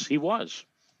yes, he was.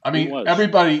 I mean,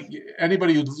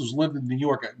 anybody who's lived in New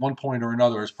York at one point or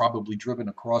another has probably driven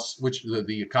across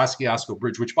the Kosciuszko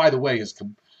Bridge, which, by the way, is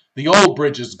the old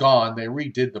bridge is gone. They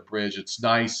redid the bridge. It's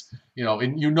nice,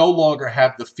 and you no longer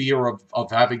have the fear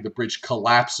of having the bridge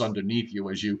collapse underneath you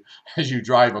as you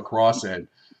drive across it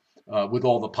with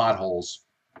all the potholes.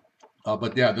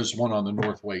 But yeah, there's one on the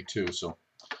Northway too. So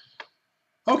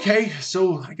okay,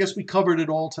 so I guess we covered it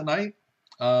all tonight.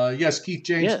 Yes, Keith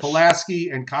James, yes.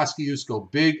 Pulaski and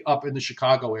Kosciuszko, big up in the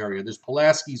Chicago area. There's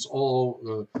Pulaski's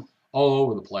all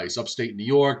over the place. Upstate New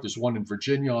York, there's one in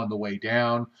Virginia on the way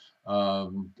down.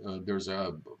 There's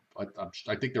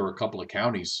I think there are a couple of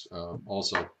counties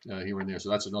also here and there,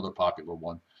 so that's another popular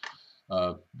one.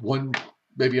 One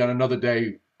maybe on another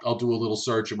day I'll do a little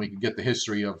search and we can get the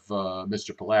history of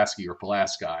Mr. Pulaski or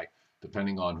Pulaski,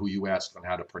 depending on who you ask on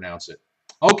how to pronounce it.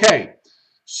 Okay.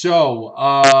 So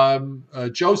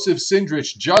Joseph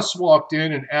Sindrich just walked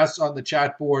in and asked on the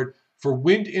chat board for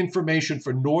wind information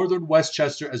for northern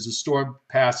Westchester as the storm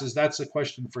passes. That's a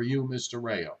question for you, Mr.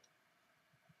 Rayo.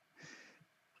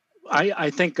 I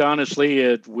think,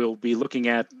 honestly, we'll be looking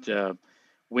at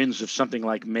winds of something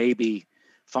like maybe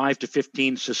 5 to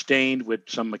 15 sustained with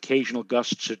some occasional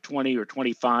gusts at 20 or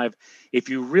 25. If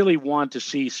you really want to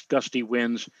see gusty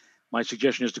winds, my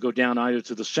suggestion is to go down either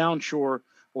to the Sound Shore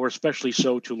or especially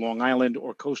so to Long Island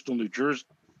or coastal New Jersey.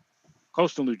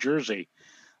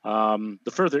 The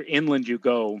further inland you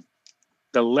go,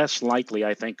 the less likely,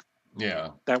 I think,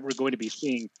 that we're going to be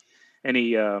seeing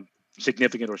any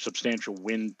significant or substantial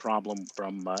wind problem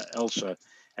from Elsa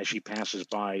as she passes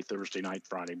by Thursday night,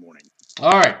 Friday morning.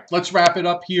 All right, let's wrap it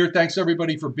up here. Thanks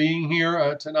everybody for being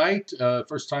here tonight.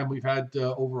 First time we've had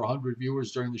over 100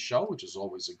 viewers during the show, which is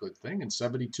always a good thing, and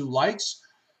 72 likes,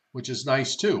 which is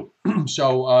nice too.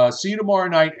 So see you tomorrow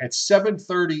night at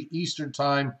 7:30 Eastern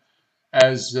Time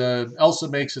as Elsa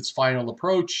makes its final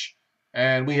approach,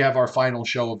 and we have our final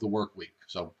show of the work week.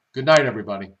 So good night,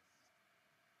 everybody.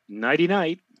 Nighty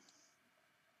night.